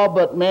in all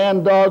but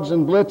man dogs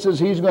and blitzes,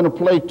 he's going to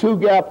play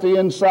two-gap the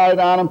inside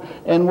on him,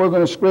 and we're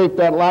going to scrape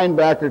that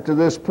linebacker to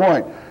this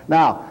point.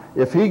 Now,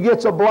 if he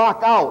gets a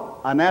block out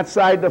on that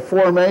side of the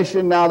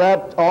formation, now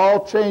that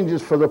all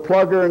changes for the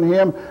plugger and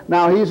him.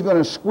 Now he's going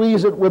to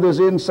squeeze it with his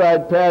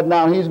inside pad.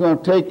 Now he's going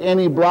to take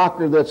any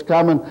blocker that's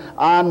coming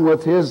on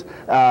with his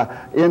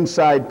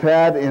inside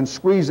pad and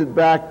squeeze it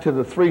back to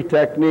the 3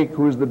 technique,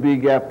 who's the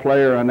B-gap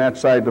player on that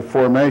side of the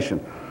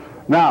formation.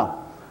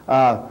 Now,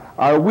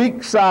 our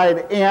weak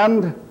side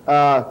end,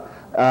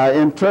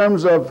 in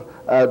terms of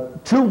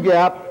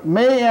 2-gap,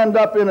 may end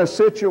up in a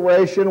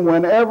situation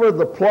whenever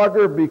the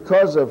plugger,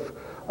 because of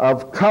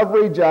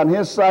coverage on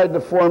his side of the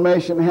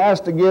formation,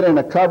 has to get in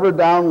a cover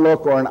down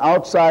look or an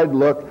outside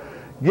look,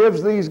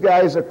 gives these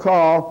guys a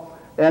call,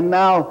 and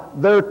now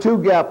they're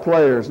 2-gap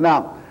players.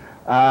 Now,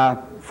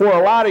 for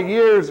a lot of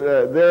years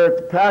there at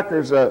the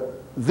Packers,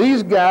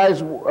 these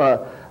guys,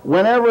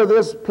 whenever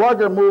this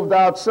plugger moved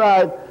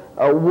outside,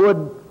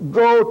 would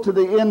go to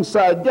the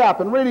inside gap.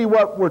 And really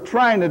what we're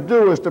trying to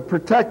do is to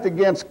protect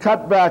against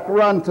cutback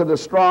run to the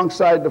strong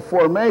side of the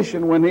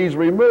formation when he's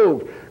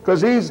removed,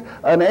 because he's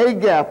an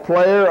A-gap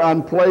player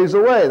on plays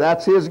away.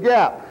 That's his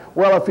gap.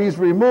 Well, if he's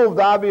removed,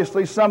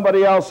 obviously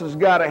somebody else has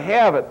got to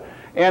have it.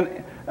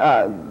 And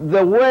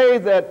the way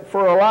that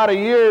for a lot of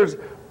years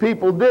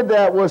people did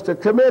that was to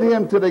commit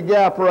him to the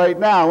gap right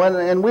now,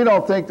 and we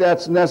don't think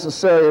that's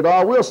necessary at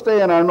all. We'll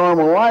stay in our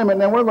normal alignment,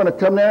 and then we're going to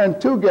come there and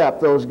 2-gap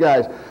those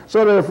guys,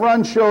 so that if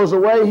run shows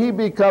away, he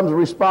becomes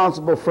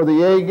responsible for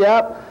the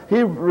A-gap,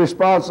 he's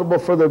responsible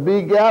for the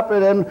B-gap,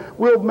 and then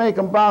we'll make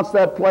him bounce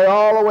that play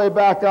all the way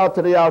back out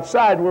to the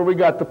outside where we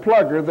got the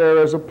plugger there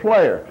as a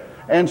player.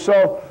 And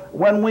so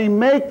when we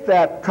make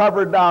that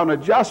cover down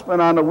adjustment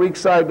on the weak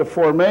side of the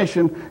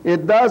formation,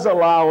 it does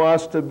allow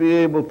us to be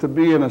able to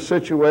be in a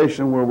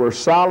situation where we're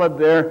solid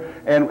there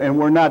and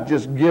we're not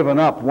just giving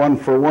up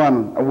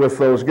 1-for-1 with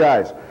those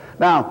guys.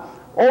 Now,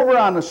 over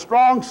on the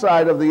strong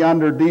side of the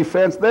under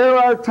defense, there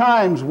are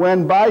times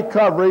when by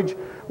coverage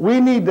we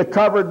need to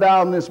cover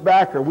down this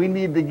backer. We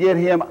need to get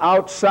him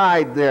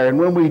outside there. And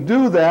when we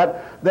do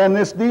that, then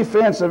this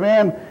defensive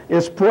end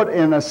is put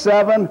in a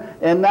 7,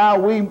 and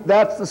now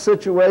that's the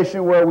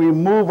situation where we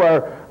move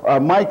our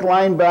Mike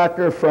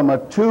linebacker from a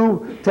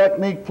 2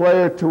 technique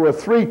player to a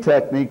 3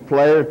 technique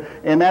player,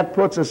 and that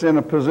puts us in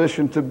a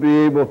position to be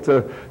able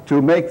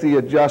to make the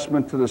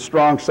adjustment to the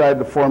strong side of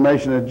the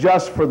formation,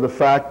 adjust for the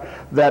fact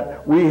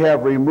that we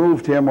have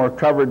removed him or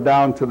covered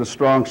down to the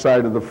strong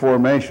side of the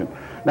formation.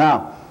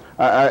 Now,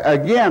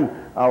 again,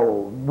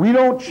 we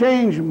don't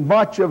change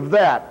much of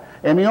that.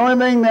 And the only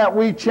thing that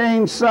we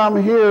change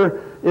some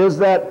here is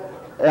that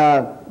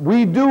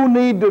we do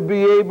need to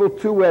be able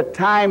to at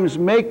times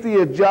make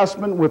the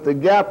adjustment with the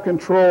gap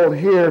control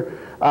here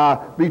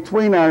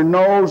between our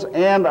nose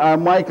and our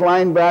Mike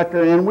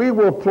linebacker, and we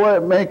will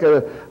make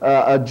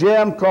a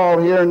jam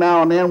call here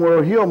now and then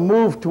where he'll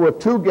move to a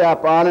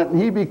 2-gap on it,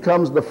 and he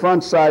becomes the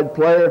front side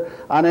player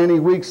on any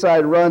weak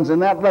side runs,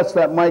 and that lets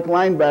that Mike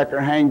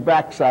linebacker hang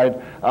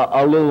backside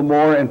a little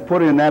more and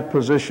put in that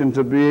position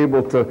to be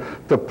able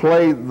to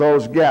play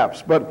those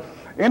gaps. But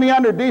in the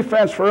under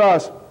defense for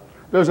us,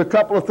 there's a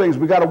couple of things.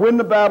 We got to win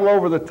the battle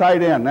over the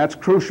tight end. That's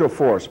crucial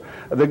for us.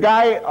 The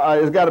guy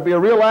has got to be a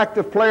real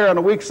active player on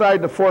the weak side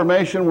of the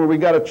formation where we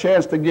got a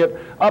chance to get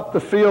up the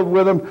field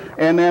with him,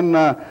 and then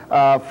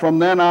from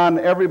then on,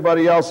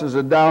 everybody else is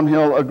a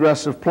downhill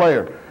aggressive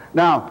player.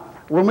 Now,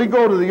 when we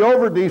go to the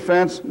over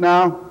defense,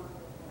 now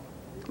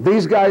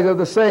these guys are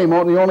the same.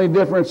 The only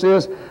difference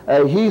is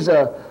he's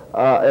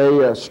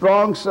a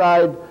strong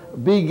side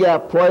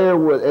B-gap player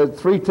with a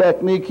 3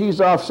 technique. He's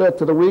offset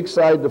to the weak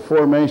side of the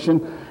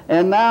formation.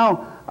 And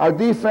now our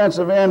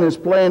defensive end is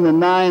playing the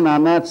 9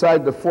 on that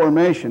side of the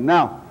formation.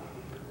 Now,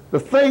 the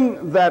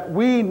thing that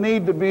we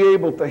need to be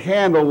able to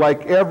handle,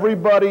 like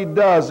everybody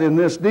does in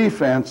this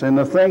defense, and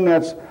the thing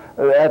that's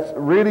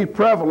really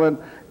prevalent,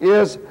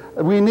 is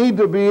we need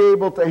to be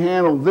able to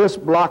handle this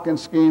blocking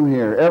scheme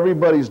here.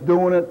 Everybody's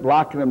doing it,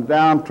 blocking them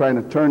down,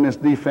 trying to turn this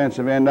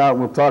defensive end out, and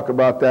we'll talk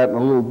about that in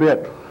a little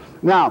bit.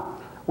 Now,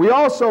 we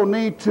also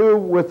need to,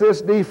 with this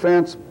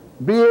defense,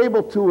 be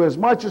able to, as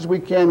much as we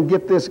can,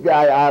 get this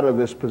guy out of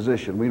this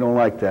position. We don't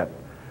like that.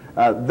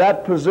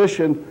 That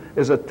position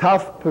is a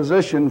tough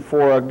position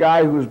for a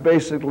guy who's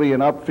basically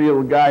an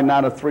upfield guy,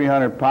 not a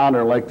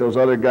 300-pounder like those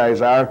other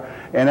guys are.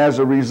 And as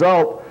a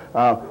result,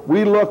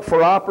 we look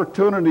for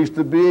opportunities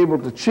to be able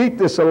to cheat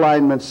this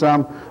alignment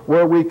some,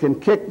 where we can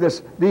kick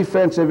this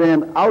defensive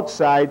end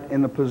outside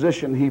in the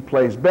position he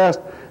plays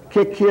best,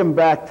 kick him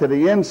back to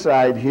the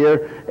inside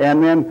here,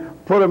 and then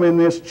put him in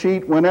this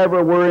cheat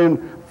whenever we're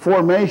in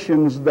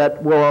formations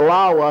that will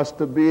allow us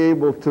to be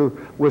able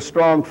to, with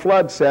strong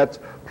flood sets,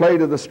 play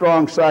to the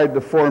strong side of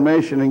the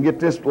formation and get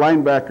this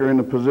linebacker in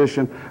a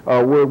position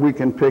where we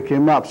can pick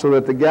him up, so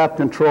that the gap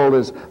control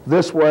is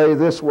this way,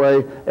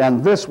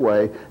 and this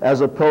way,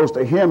 as opposed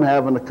to him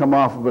having to come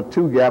off of a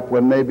two-gap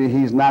when maybe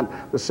he's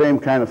not the same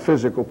kind of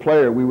physical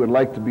player we would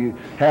like to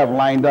have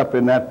lined up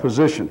in that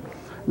position.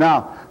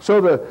 Now,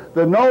 so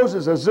the nose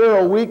is a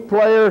zero weak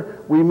player.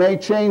 We may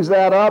change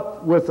that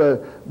up with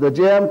the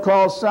jam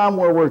call some,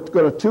 where we're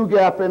going to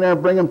two-gap in there,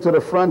 bring him to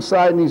the front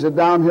side, and he's a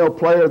downhill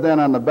player. Then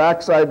on the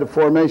back side of the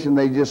formation,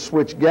 they just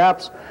switch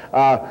gaps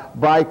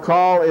by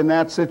call in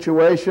that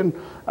situation.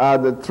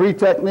 The three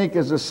technique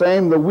is the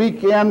same. The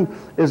weak end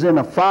is in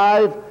a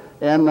 5,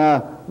 and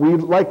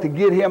we'd like to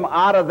get him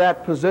out of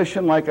that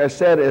position, like I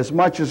said, as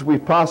much as we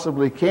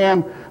possibly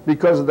can,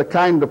 because of the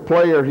kind of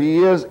player he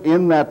is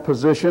in that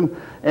position.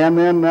 And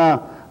then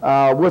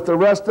with the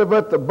rest of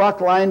it, the buck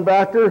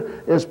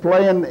linebacker is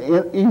playing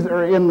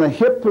either in the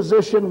hip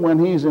position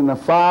when he's in the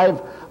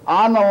 5,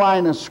 on the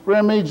line of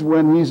scrimmage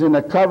when he's in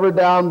a cover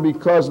down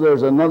because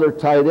there's another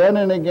tight end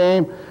in the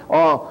game,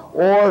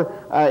 or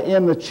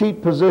in the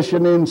cheat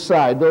position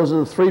inside. Those are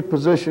the three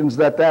positions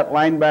that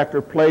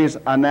linebacker plays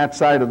on that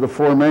side of the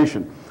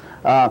formation.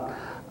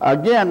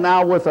 Again,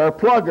 now with our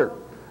plugger,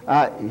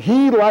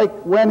 he, like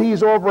when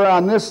he's over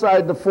on this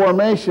side of the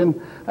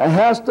formation,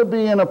 has to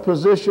be in a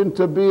position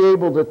to be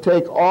able to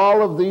take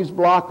all of these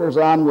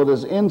blockers on with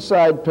his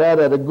inside pad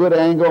at a good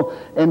angle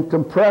and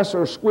compress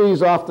or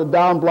squeeze off the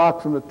down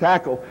block from the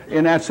tackle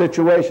in that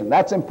situation.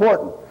 That's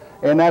important,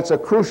 and that's a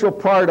crucial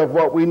part of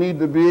what we need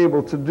to be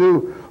able to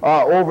do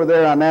over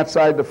there on that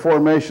side of the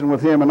formation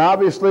with him. And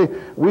obviously,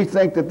 we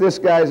think that this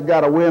guy's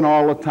got to win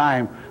all the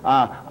time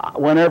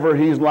whenever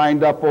he's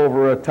lined up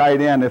over a tight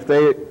end, if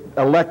they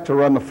elect to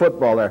run the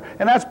football there.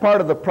 And that's part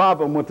of the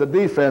problem with the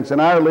defense in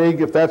our league.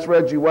 If that's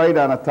Reggie White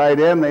on a tight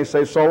end, they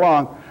say, so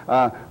long,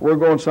 we're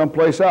going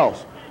someplace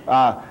else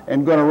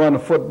and going to run the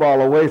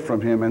football away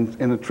from him.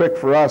 And the trick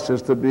for us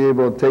is to be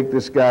able to take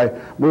this guy,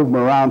 move him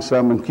around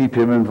some, and keep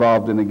him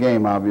involved in the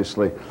game,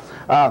 obviously.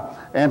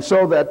 And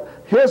so that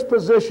his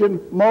position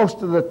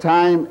most of the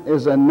time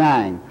is a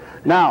 9.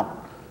 Now,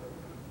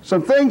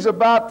 some things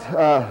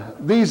about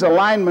these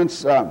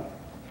alignments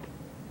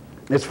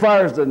as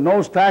far as the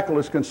nose tackle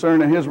is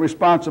concerned and his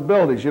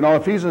responsibilities. You know,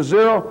 if he's a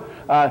 0,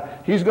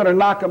 he's going to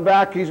knock him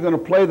back. He's going to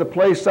play the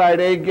play side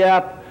A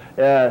gap.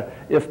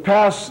 If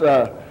pass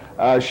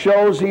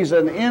shows, he's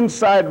an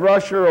inside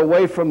rusher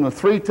away from the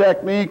 3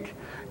 technique,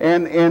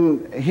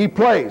 and he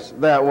plays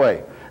that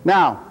way.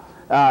 Now,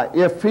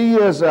 if he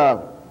is in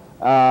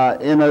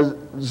a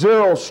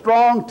 0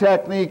 strong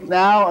technique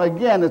now,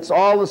 again, it's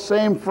all the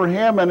same for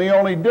him, and the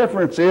only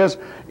difference is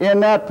in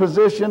that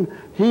position,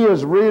 he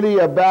is really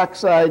a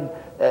backside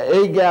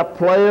A-gap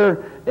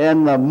player,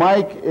 and the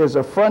Mike is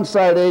a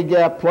frontside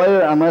A-gap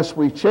player unless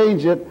we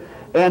change it.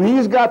 And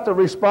he's got the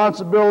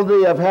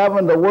responsibility of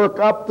having to work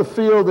up the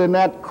field in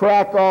that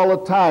crack all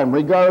the time,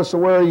 regardless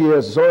of where he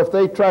is. So if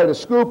they try to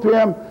scoop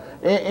him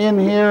in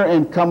here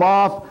and come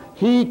off,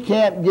 he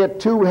can't get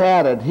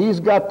two-hatted.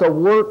 He's got to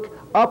work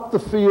up the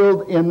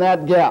field in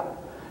that gap.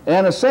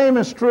 And the same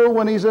is true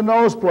when he's a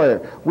nose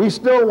player. We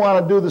still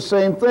want to do the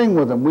same thing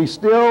with him. We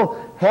still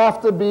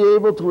have to be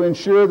able to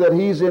ensure that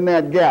he's in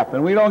that gap.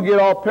 And we don't get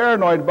all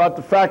paranoid about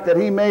the fact that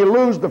he may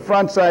lose the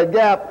front side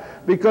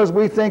gap, because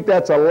we think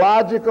that's a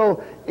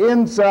logical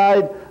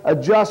inside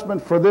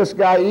adjustment for this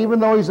guy, even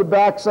though he's a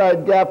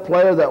backside gap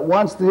player, that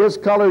once his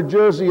colored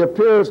jersey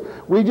appears,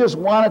 we just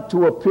want it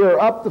to appear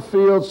up the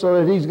field so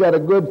that he's got a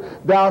good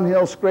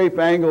downhill scrape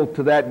angle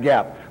to that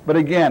gap. But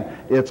again,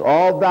 it's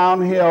all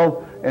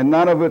downhill, and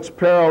none of it's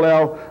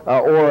parallel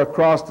or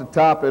across the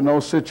top in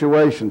those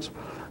situations.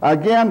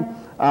 Again,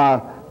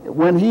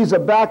 when he's a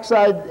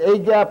backside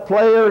A-gap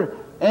player,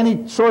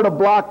 any sort of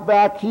block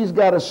back, he's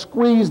got to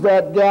squeeze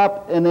that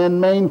gap and then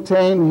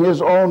maintain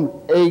his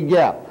own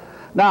A-gap.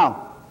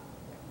 Now,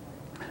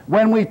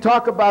 when we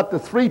talk about the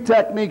 3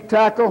 technique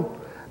tackle,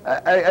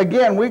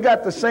 again, we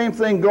got the same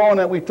thing going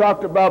that we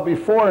talked about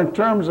before in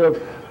terms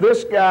of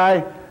this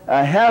guy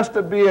has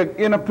to be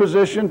in a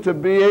position to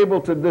be able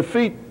to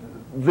defeat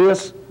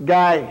this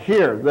guy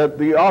here,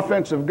 the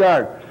offensive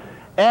guard.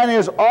 And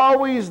is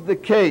always the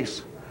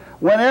case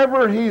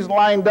whenever he's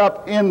lined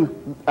up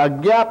in a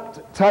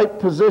gap type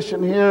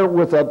position here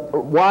with a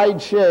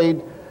wide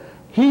shade,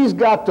 he's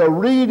got to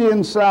read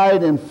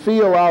inside and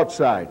feel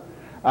outside.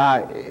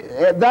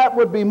 That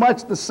would be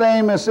much the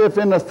same as if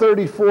in the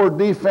 34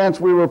 defense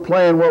we were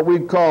playing what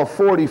we'd call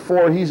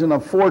 44. He's in a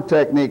 4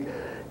 technique.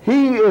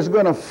 He is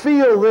going to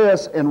feel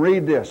this and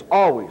read this,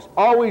 always.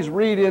 Always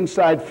read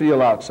inside,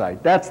 feel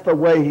outside. That's the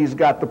way he's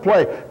got to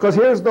play. Because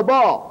here's the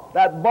ball.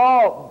 That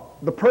ball,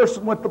 the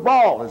person with the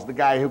ball is the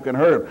guy who can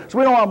hurt him. So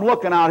we don't want him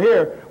looking out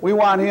here. We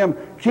want him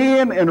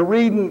keying and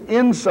reading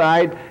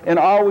inside and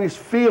always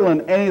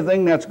feeling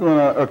anything that's going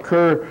to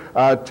occur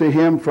to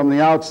him from the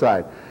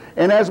outside.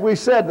 And as we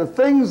said, the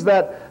things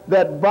that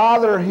that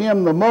bother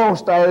him the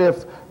most are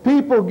if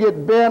people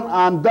get bent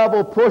on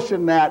double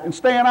pushing that and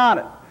staying on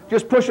it.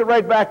 Just push it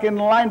right back in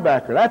the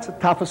linebacker. That's the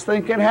toughest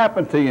thing can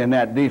happen to you in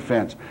that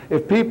defense.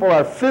 If people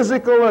are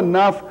physical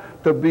enough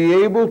to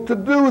be able to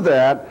do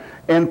that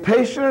and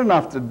patient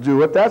enough to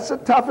do it, that's the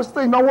toughest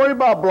thing. Don't worry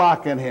about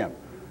blocking him.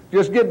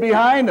 Just get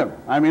behind him.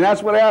 I mean,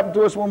 that's what happened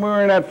to us when we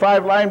were in that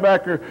 5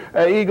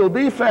 linebacker Eagle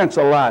defense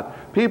a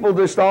lot. People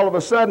just all of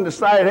a sudden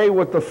decide, hey,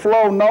 with the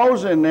flow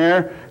nose in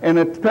there and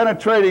the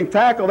penetrating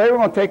tackle, they were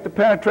going to take the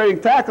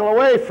penetrating tackle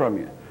away from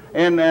you.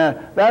 And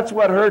that's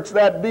what hurts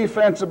that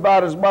defense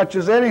about as much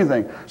as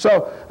anything.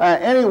 So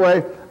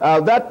anyway,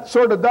 that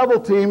sort of double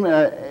team,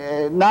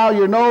 now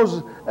your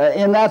nose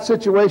in that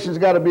situation has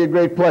got to be a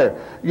great player.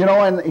 You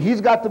know, and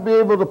he's got to be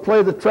able to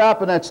play the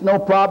trap, and that's no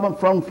problem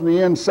from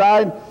the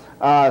inside.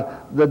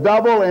 The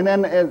double, and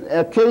then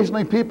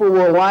occasionally people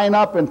will line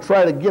up and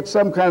try to get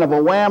some kind of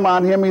a wham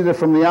on him, either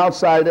from the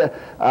outside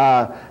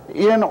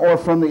in or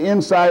from the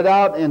inside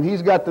out, and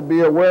he's got to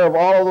be aware of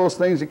all of those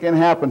things that can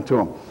happen to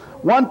him.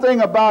 One thing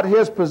about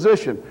his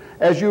position,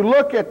 as you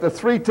look at the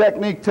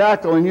 3-technique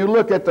tackle and you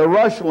look at the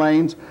rush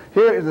lanes,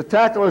 here the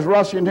tackle is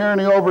rushing here in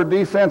the over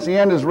defense, the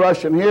end is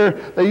rushing here.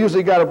 They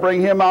usually got to bring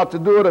him out to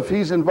do it if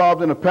he's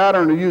involved in a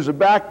pattern to use a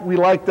back. We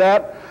like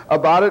that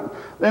about it.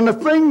 And the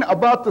thing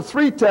about the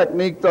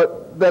 3-technique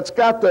that's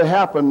got to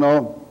happen,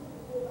 though,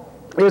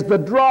 is the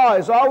draw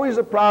is always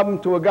a problem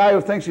to a guy who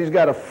thinks he's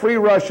got a free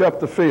rush up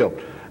the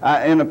field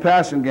in the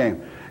passing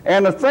game.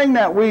 And the thing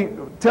that we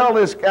tell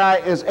this guy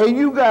is, hey,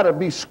 you got to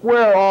be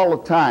square all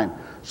the time.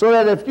 So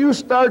that if you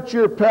start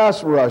your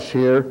pass rush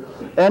here,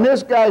 and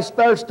this guy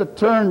starts to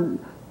turn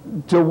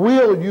to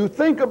wheel you,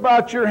 think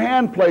about your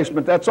hand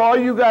placement. That's all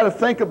you got to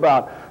think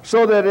about.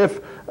 So that if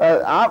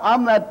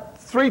I'm that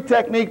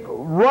 3-technique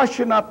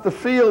rushing up the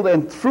field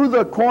and through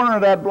the corner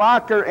of that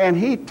blocker, and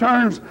he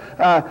turns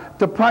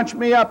to punch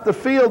me up the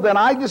field, then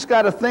I just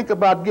got to think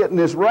about getting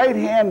his right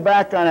hand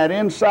back on that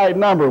inside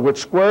number, which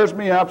squares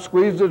me up,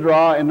 squeeze the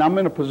draw, and I'm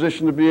in a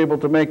position to be able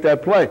to make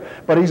that play.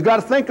 But he's got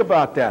to think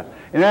about that.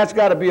 And that's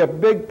got to be a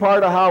big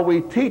part of how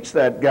we teach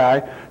that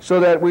guy, so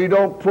that we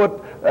don't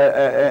put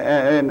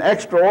an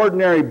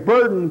extraordinary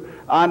burden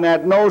on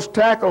that nose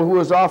tackle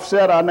who is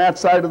offset on that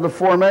side of the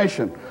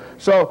formation.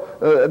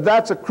 So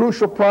that's a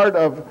crucial part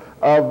of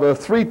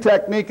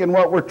 3-technique and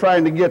what we're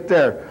trying to get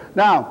there.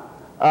 Now,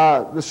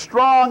 the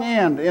strong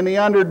end in the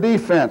under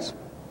defense.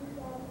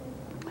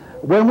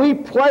 When we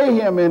play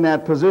him in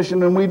that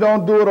position, and we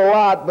don't do it a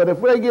lot, but if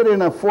we get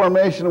in a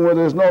formation where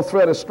there's no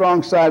threat of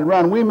strong side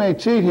run, we may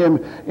cheat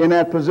him in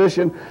that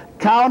position,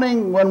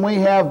 counting when we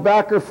have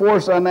backer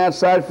force on that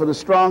side for the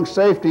strong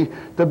safety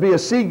to be a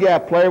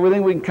C-gap player. We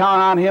think we can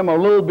count on him a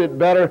little bit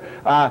better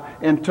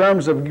in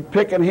terms of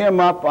picking him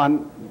up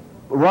on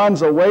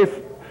runs away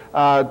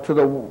to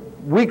the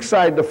weak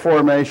side of the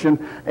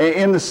formation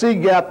in the C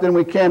gap than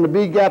we can the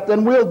B gap.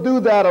 Then we'll do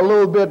that a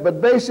little bit,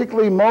 but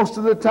basically most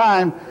of the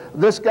time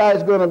this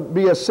guy's going to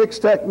be a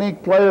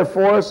 6-technique player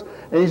for us,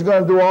 and he's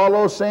going to do all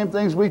those same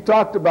things we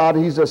talked about.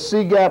 He's a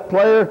C gap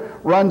player,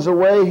 runs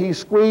away, he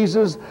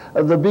squeezes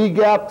the B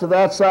gap to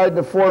that side of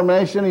the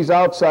formation. He's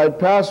outside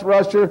pass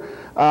rusher,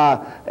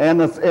 and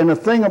the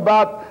thing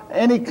about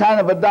any kind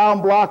of a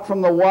down block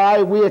from the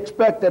Y, we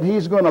expect that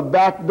he's going to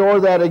backdoor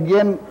that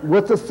again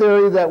with the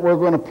theory that we're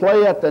going to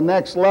play at the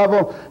next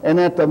level, and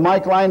that the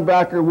Mike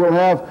linebacker will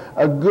have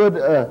a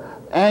good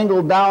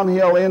angle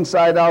downhill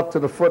inside out to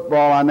the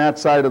football on that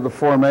side of the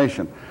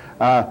formation.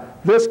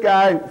 This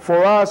guy,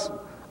 for us,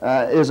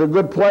 is a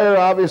good player.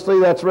 Obviously,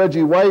 that's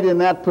Reggie White in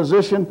that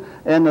position.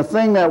 And the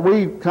thing that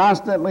we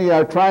constantly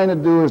are trying to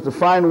do is to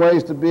find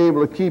ways to be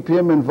able to keep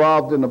him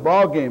involved in the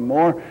ball game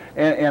more.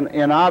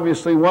 And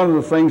obviously, one of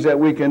the things that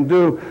we can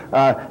do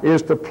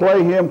is to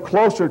play him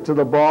closer to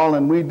the ball,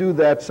 and we do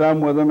that some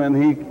with him, and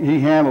he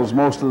handles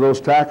most of those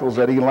tackles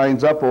that he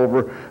lines up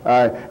over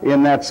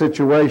in that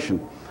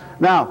situation.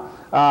 Now,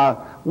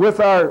 with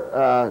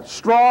our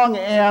strong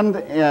end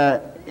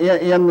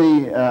in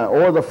the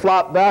or the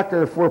flop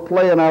backer, if we're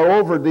playing our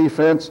over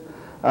defense,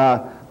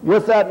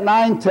 with that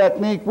 9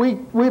 technique, we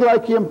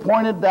like him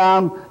pointed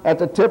down at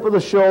the tip of the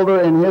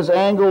shoulder, and his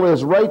angle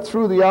is right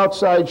through the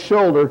outside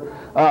shoulder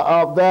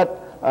of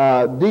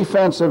that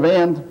defensive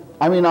end,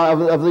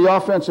 of the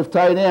offensive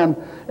tight end.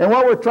 And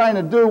what we're trying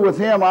to do with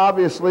him,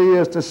 obviously,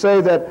 is to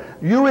say that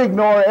you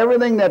ignore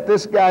everything that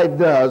this guy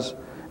does,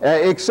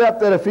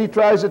 except that if he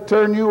tries to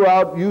turn you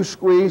out, you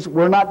squeeze.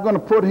 We're not going to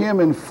put him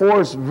in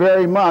force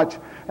very much,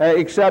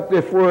 except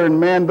if we're in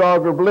man,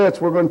 dog, or blitz.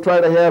 We're going to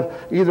try to have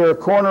either a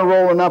corner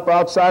rolling up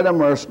outside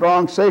him or a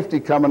strong safety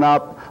coming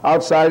up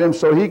outside him,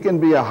 so he can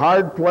be a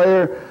hard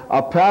player,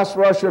 a pass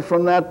rusher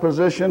from that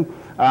position.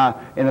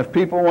 And if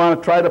people want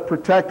to try to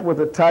protect with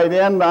a tight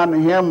end on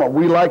him,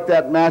 we like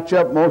that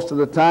matchup most of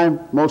the time.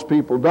 Most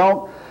people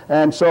don't.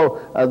 And so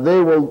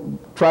they will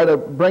try to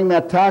bring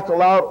that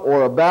tackle out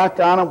or a back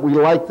on him. We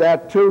like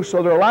that too.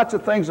 So there are lots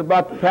of things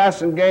about the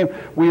passing game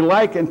we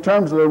like in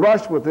terms of the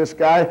rush with this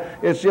guy.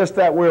 It's just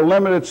that we're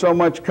limited so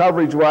much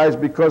coverage-wise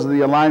because of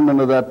the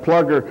alignment of that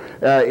plugger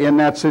in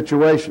that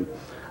situation.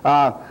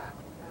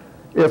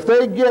 if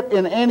they get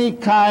in any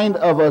kind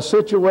of a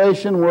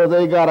situation where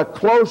they got a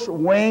close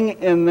wing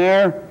in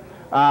there,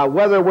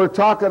 whether we're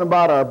talking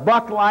about our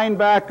buck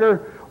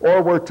linebacker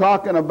or we're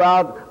talking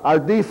about our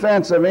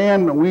defensive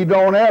end, we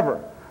don't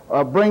ever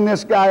bring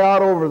this guy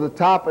out over the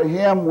top of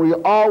him. We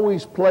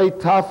always play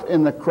tough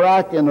in the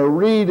crack, and the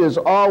read is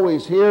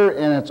always here,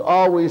 and it's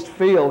always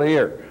field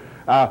here.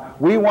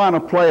 We want to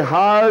play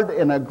hard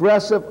and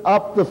aggressive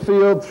up the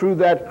field through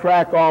that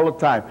crack all the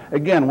time.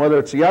 Again, whether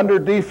it's the under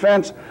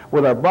defense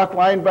with our buck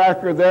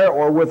linebacker there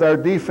or with our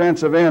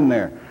defensive end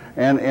there.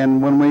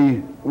 And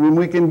when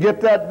we can get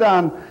that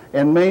done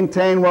and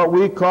maintain what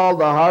we call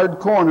the hard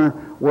corner,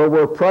 where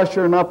we're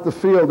pressuring up the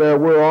field there,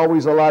 we're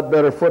always a lot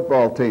better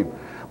football team.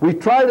 We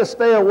try to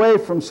stay away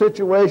from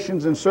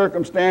situations and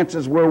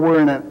circumstances where we're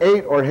in an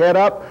 8 or head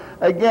up.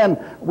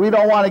 Again, we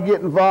don't want to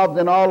get involved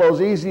in all those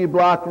easy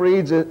block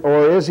reads,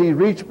 or is he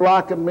reach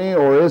blocking me,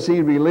 or is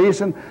he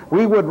releasing?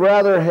 We would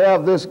rather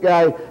have this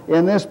guy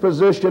in this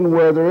position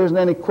where there isn't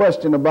any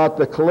question about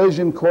the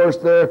collision course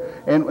there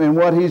and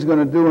what he's going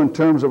to do in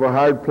terms of a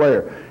hard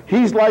player.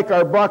 He's like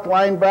our buck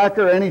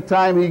linebacker.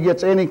 Anytime he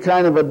gets any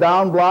kind of a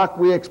down block,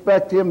 we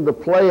expect him to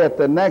play at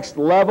the next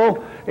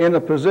level in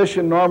the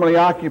position normally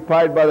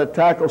occupied by the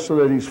tackle, so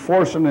that he's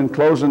forcing and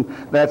closing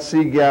that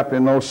C gap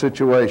in those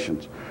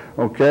situations.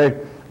 Okay?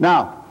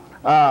 Now,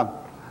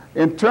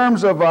 in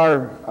terms of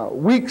our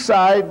weak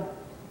side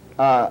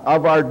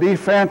of our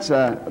defense,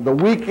 the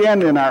weak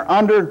end and our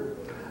under,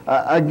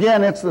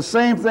 again, it's the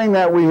same thing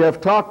that we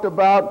have talked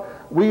about.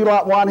 We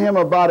want him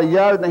about 1.5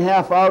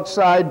 yards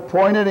outside,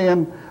 pointed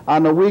in.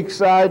 On the weak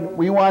side,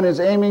 we want his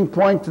aiming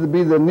point to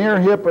be the near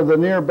hip or the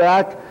near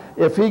back.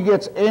 If he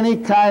gets any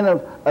kind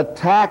of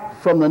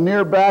attack from the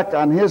near back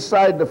on his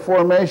side of the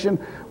formation,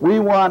 we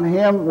want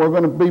him, we're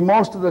going to be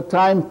most of the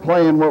time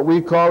playing what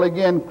we call,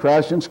 again,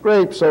 crash and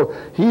scrape. So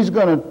he's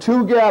going to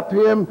two-gap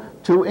him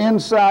to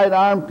inside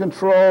arm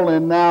control,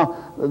 and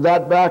now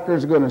that backer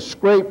is going to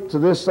scrape to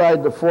this side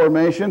of the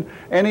formation,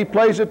 and he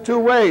plays it two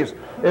ways.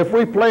 If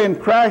we play in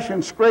crash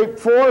and scrape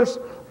force,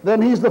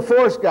 then he's the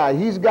force guy.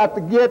 He's got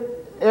to get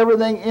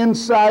everything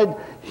inside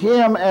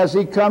him as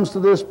he comes to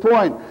this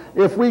point.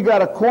 If we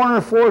got a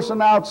corner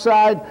forcing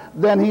outside,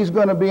 then he's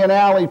going to be an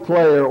alley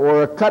player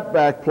or a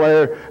cutback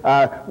player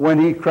when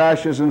he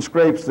crashes and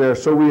scrapes there.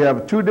 So we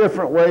have two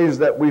different ways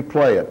that we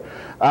play it.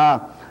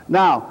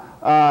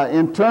 Now,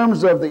 in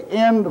terms of the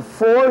end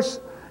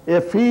force,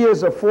 if he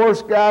is a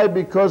force guy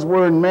because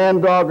we're in man,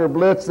 dog, or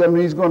blitz, then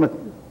he's going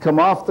to come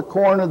off the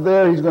corner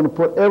there. He's going to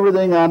put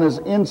everything on his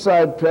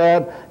inside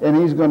pad, and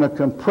he's going to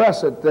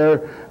compress it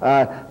there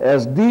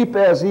as deep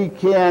as he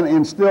can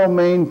and still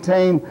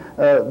maintain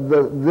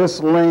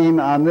this lane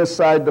on this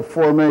side of the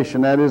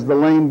formation. That is the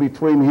lane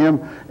between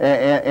him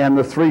and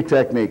the 3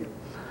 technique.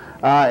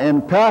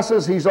 In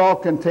passes, he's all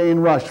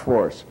contained rush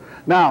force.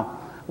 Now,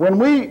 when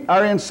we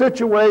are in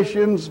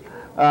situations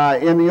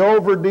in the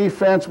over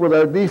defense with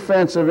our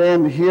defensive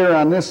end here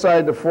on this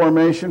side of the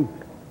formation,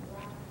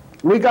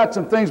 we got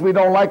some things we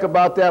don't like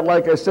about that.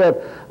 Like I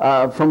said,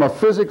 from a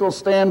physical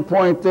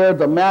standpoint there,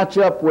 the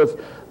matchup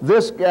with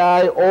this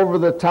guy over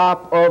the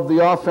top of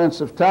the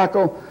offensive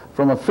tackle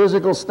from a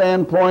physical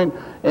standpoint,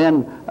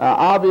 and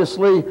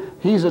obviously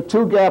he's a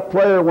two-gap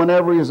player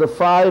whenever he's a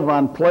 5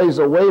 on plays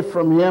away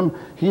from him.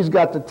 He's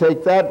got to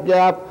take that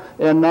gap,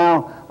 and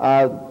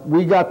now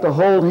we got to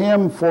hold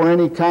him for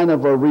any kind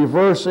of a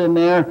reverse in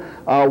there,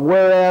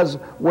 whereas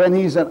when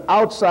he's an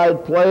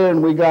outside player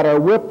and we got our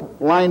whip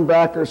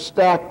linebacker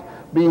stacked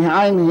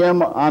behind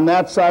him on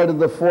that side of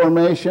the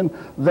formation,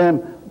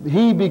 then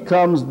he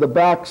becomes the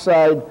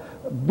backside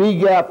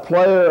B-gap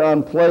player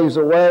on plays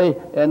away,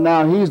 and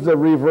now he's the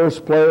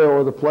reverse player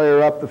or the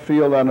player up the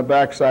field on the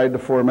backside of the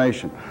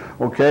formation.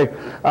 Okay?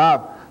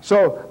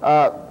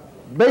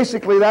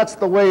 Basically that's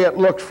the way it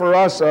looks for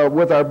us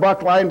with our buck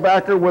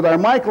linebacker. With our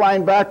Mike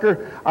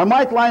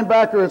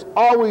linebacker is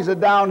always a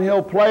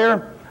downhill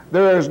player.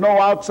 There is no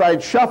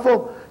outside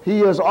shuffle.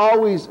 He is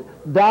always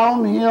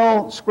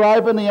downhill,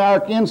 scribing the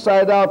arc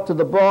inside out to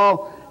the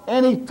ball.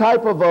 Any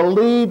type of a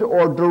lead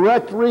or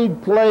direct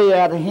read play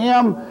at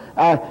him,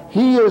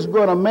 he is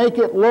going to make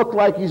it look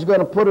like he's going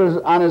to put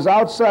it on his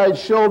outside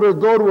shoulder,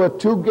 go to a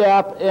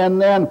two-gap,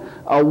 and then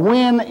a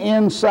win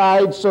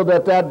inside so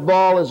that that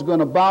ball is going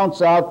to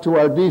bounce out to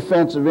our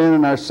defensive end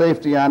and our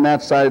safety on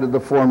that side of the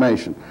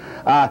formation.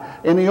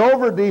 In the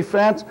over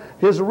defense,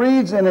 his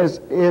reads and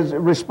his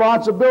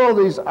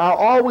responsibilities are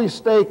always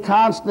stay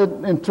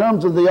constant in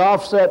terms of the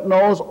offset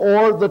nose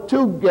or the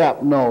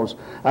two-gap nose.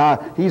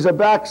 He's a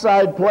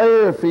backside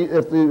player. If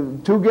the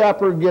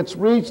two-gapper gets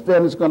reached,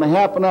 then it's going to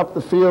happen up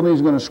the field and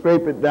he's going to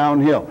scrape it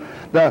downhill.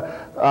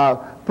 The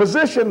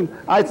position,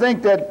 I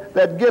think,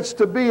 that gets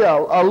to be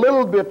a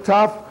little bit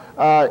tough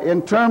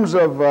in terms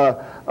of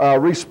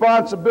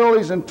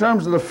responsibilities, in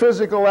terms of the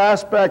physical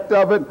aspect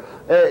of it,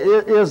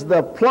 is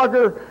the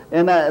plugger,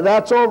 and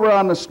that's over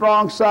on the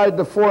strong side of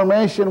the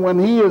formation. When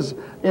he is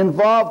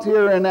involved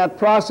here in that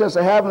process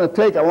of having to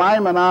take a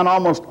lineman on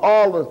almost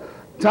all the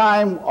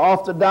time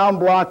off the down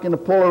block and to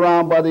pull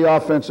around by the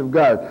offensive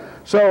guard.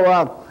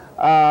 So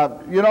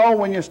You know,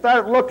 when you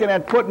start looking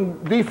at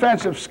putting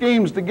defensive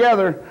schemes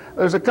together,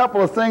 there's a couple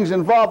of things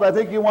involved. I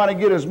think you want to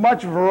get as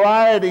much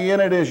variety in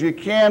it as you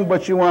can,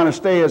 but you want to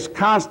stay as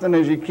constant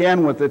as you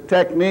can with the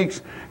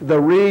techniques, the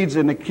reads,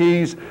 and the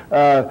keys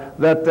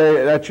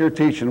that you're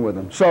teaching with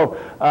them. So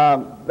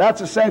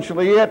that's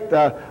essentially it.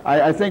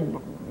 I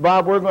think,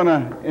 Bob, we're going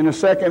to, in a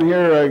second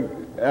here,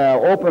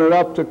 open it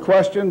up to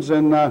questions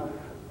and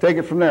take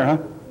it from there, huh?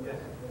 Yes.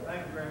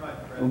 Thank you very much,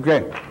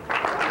 Fred. Okay.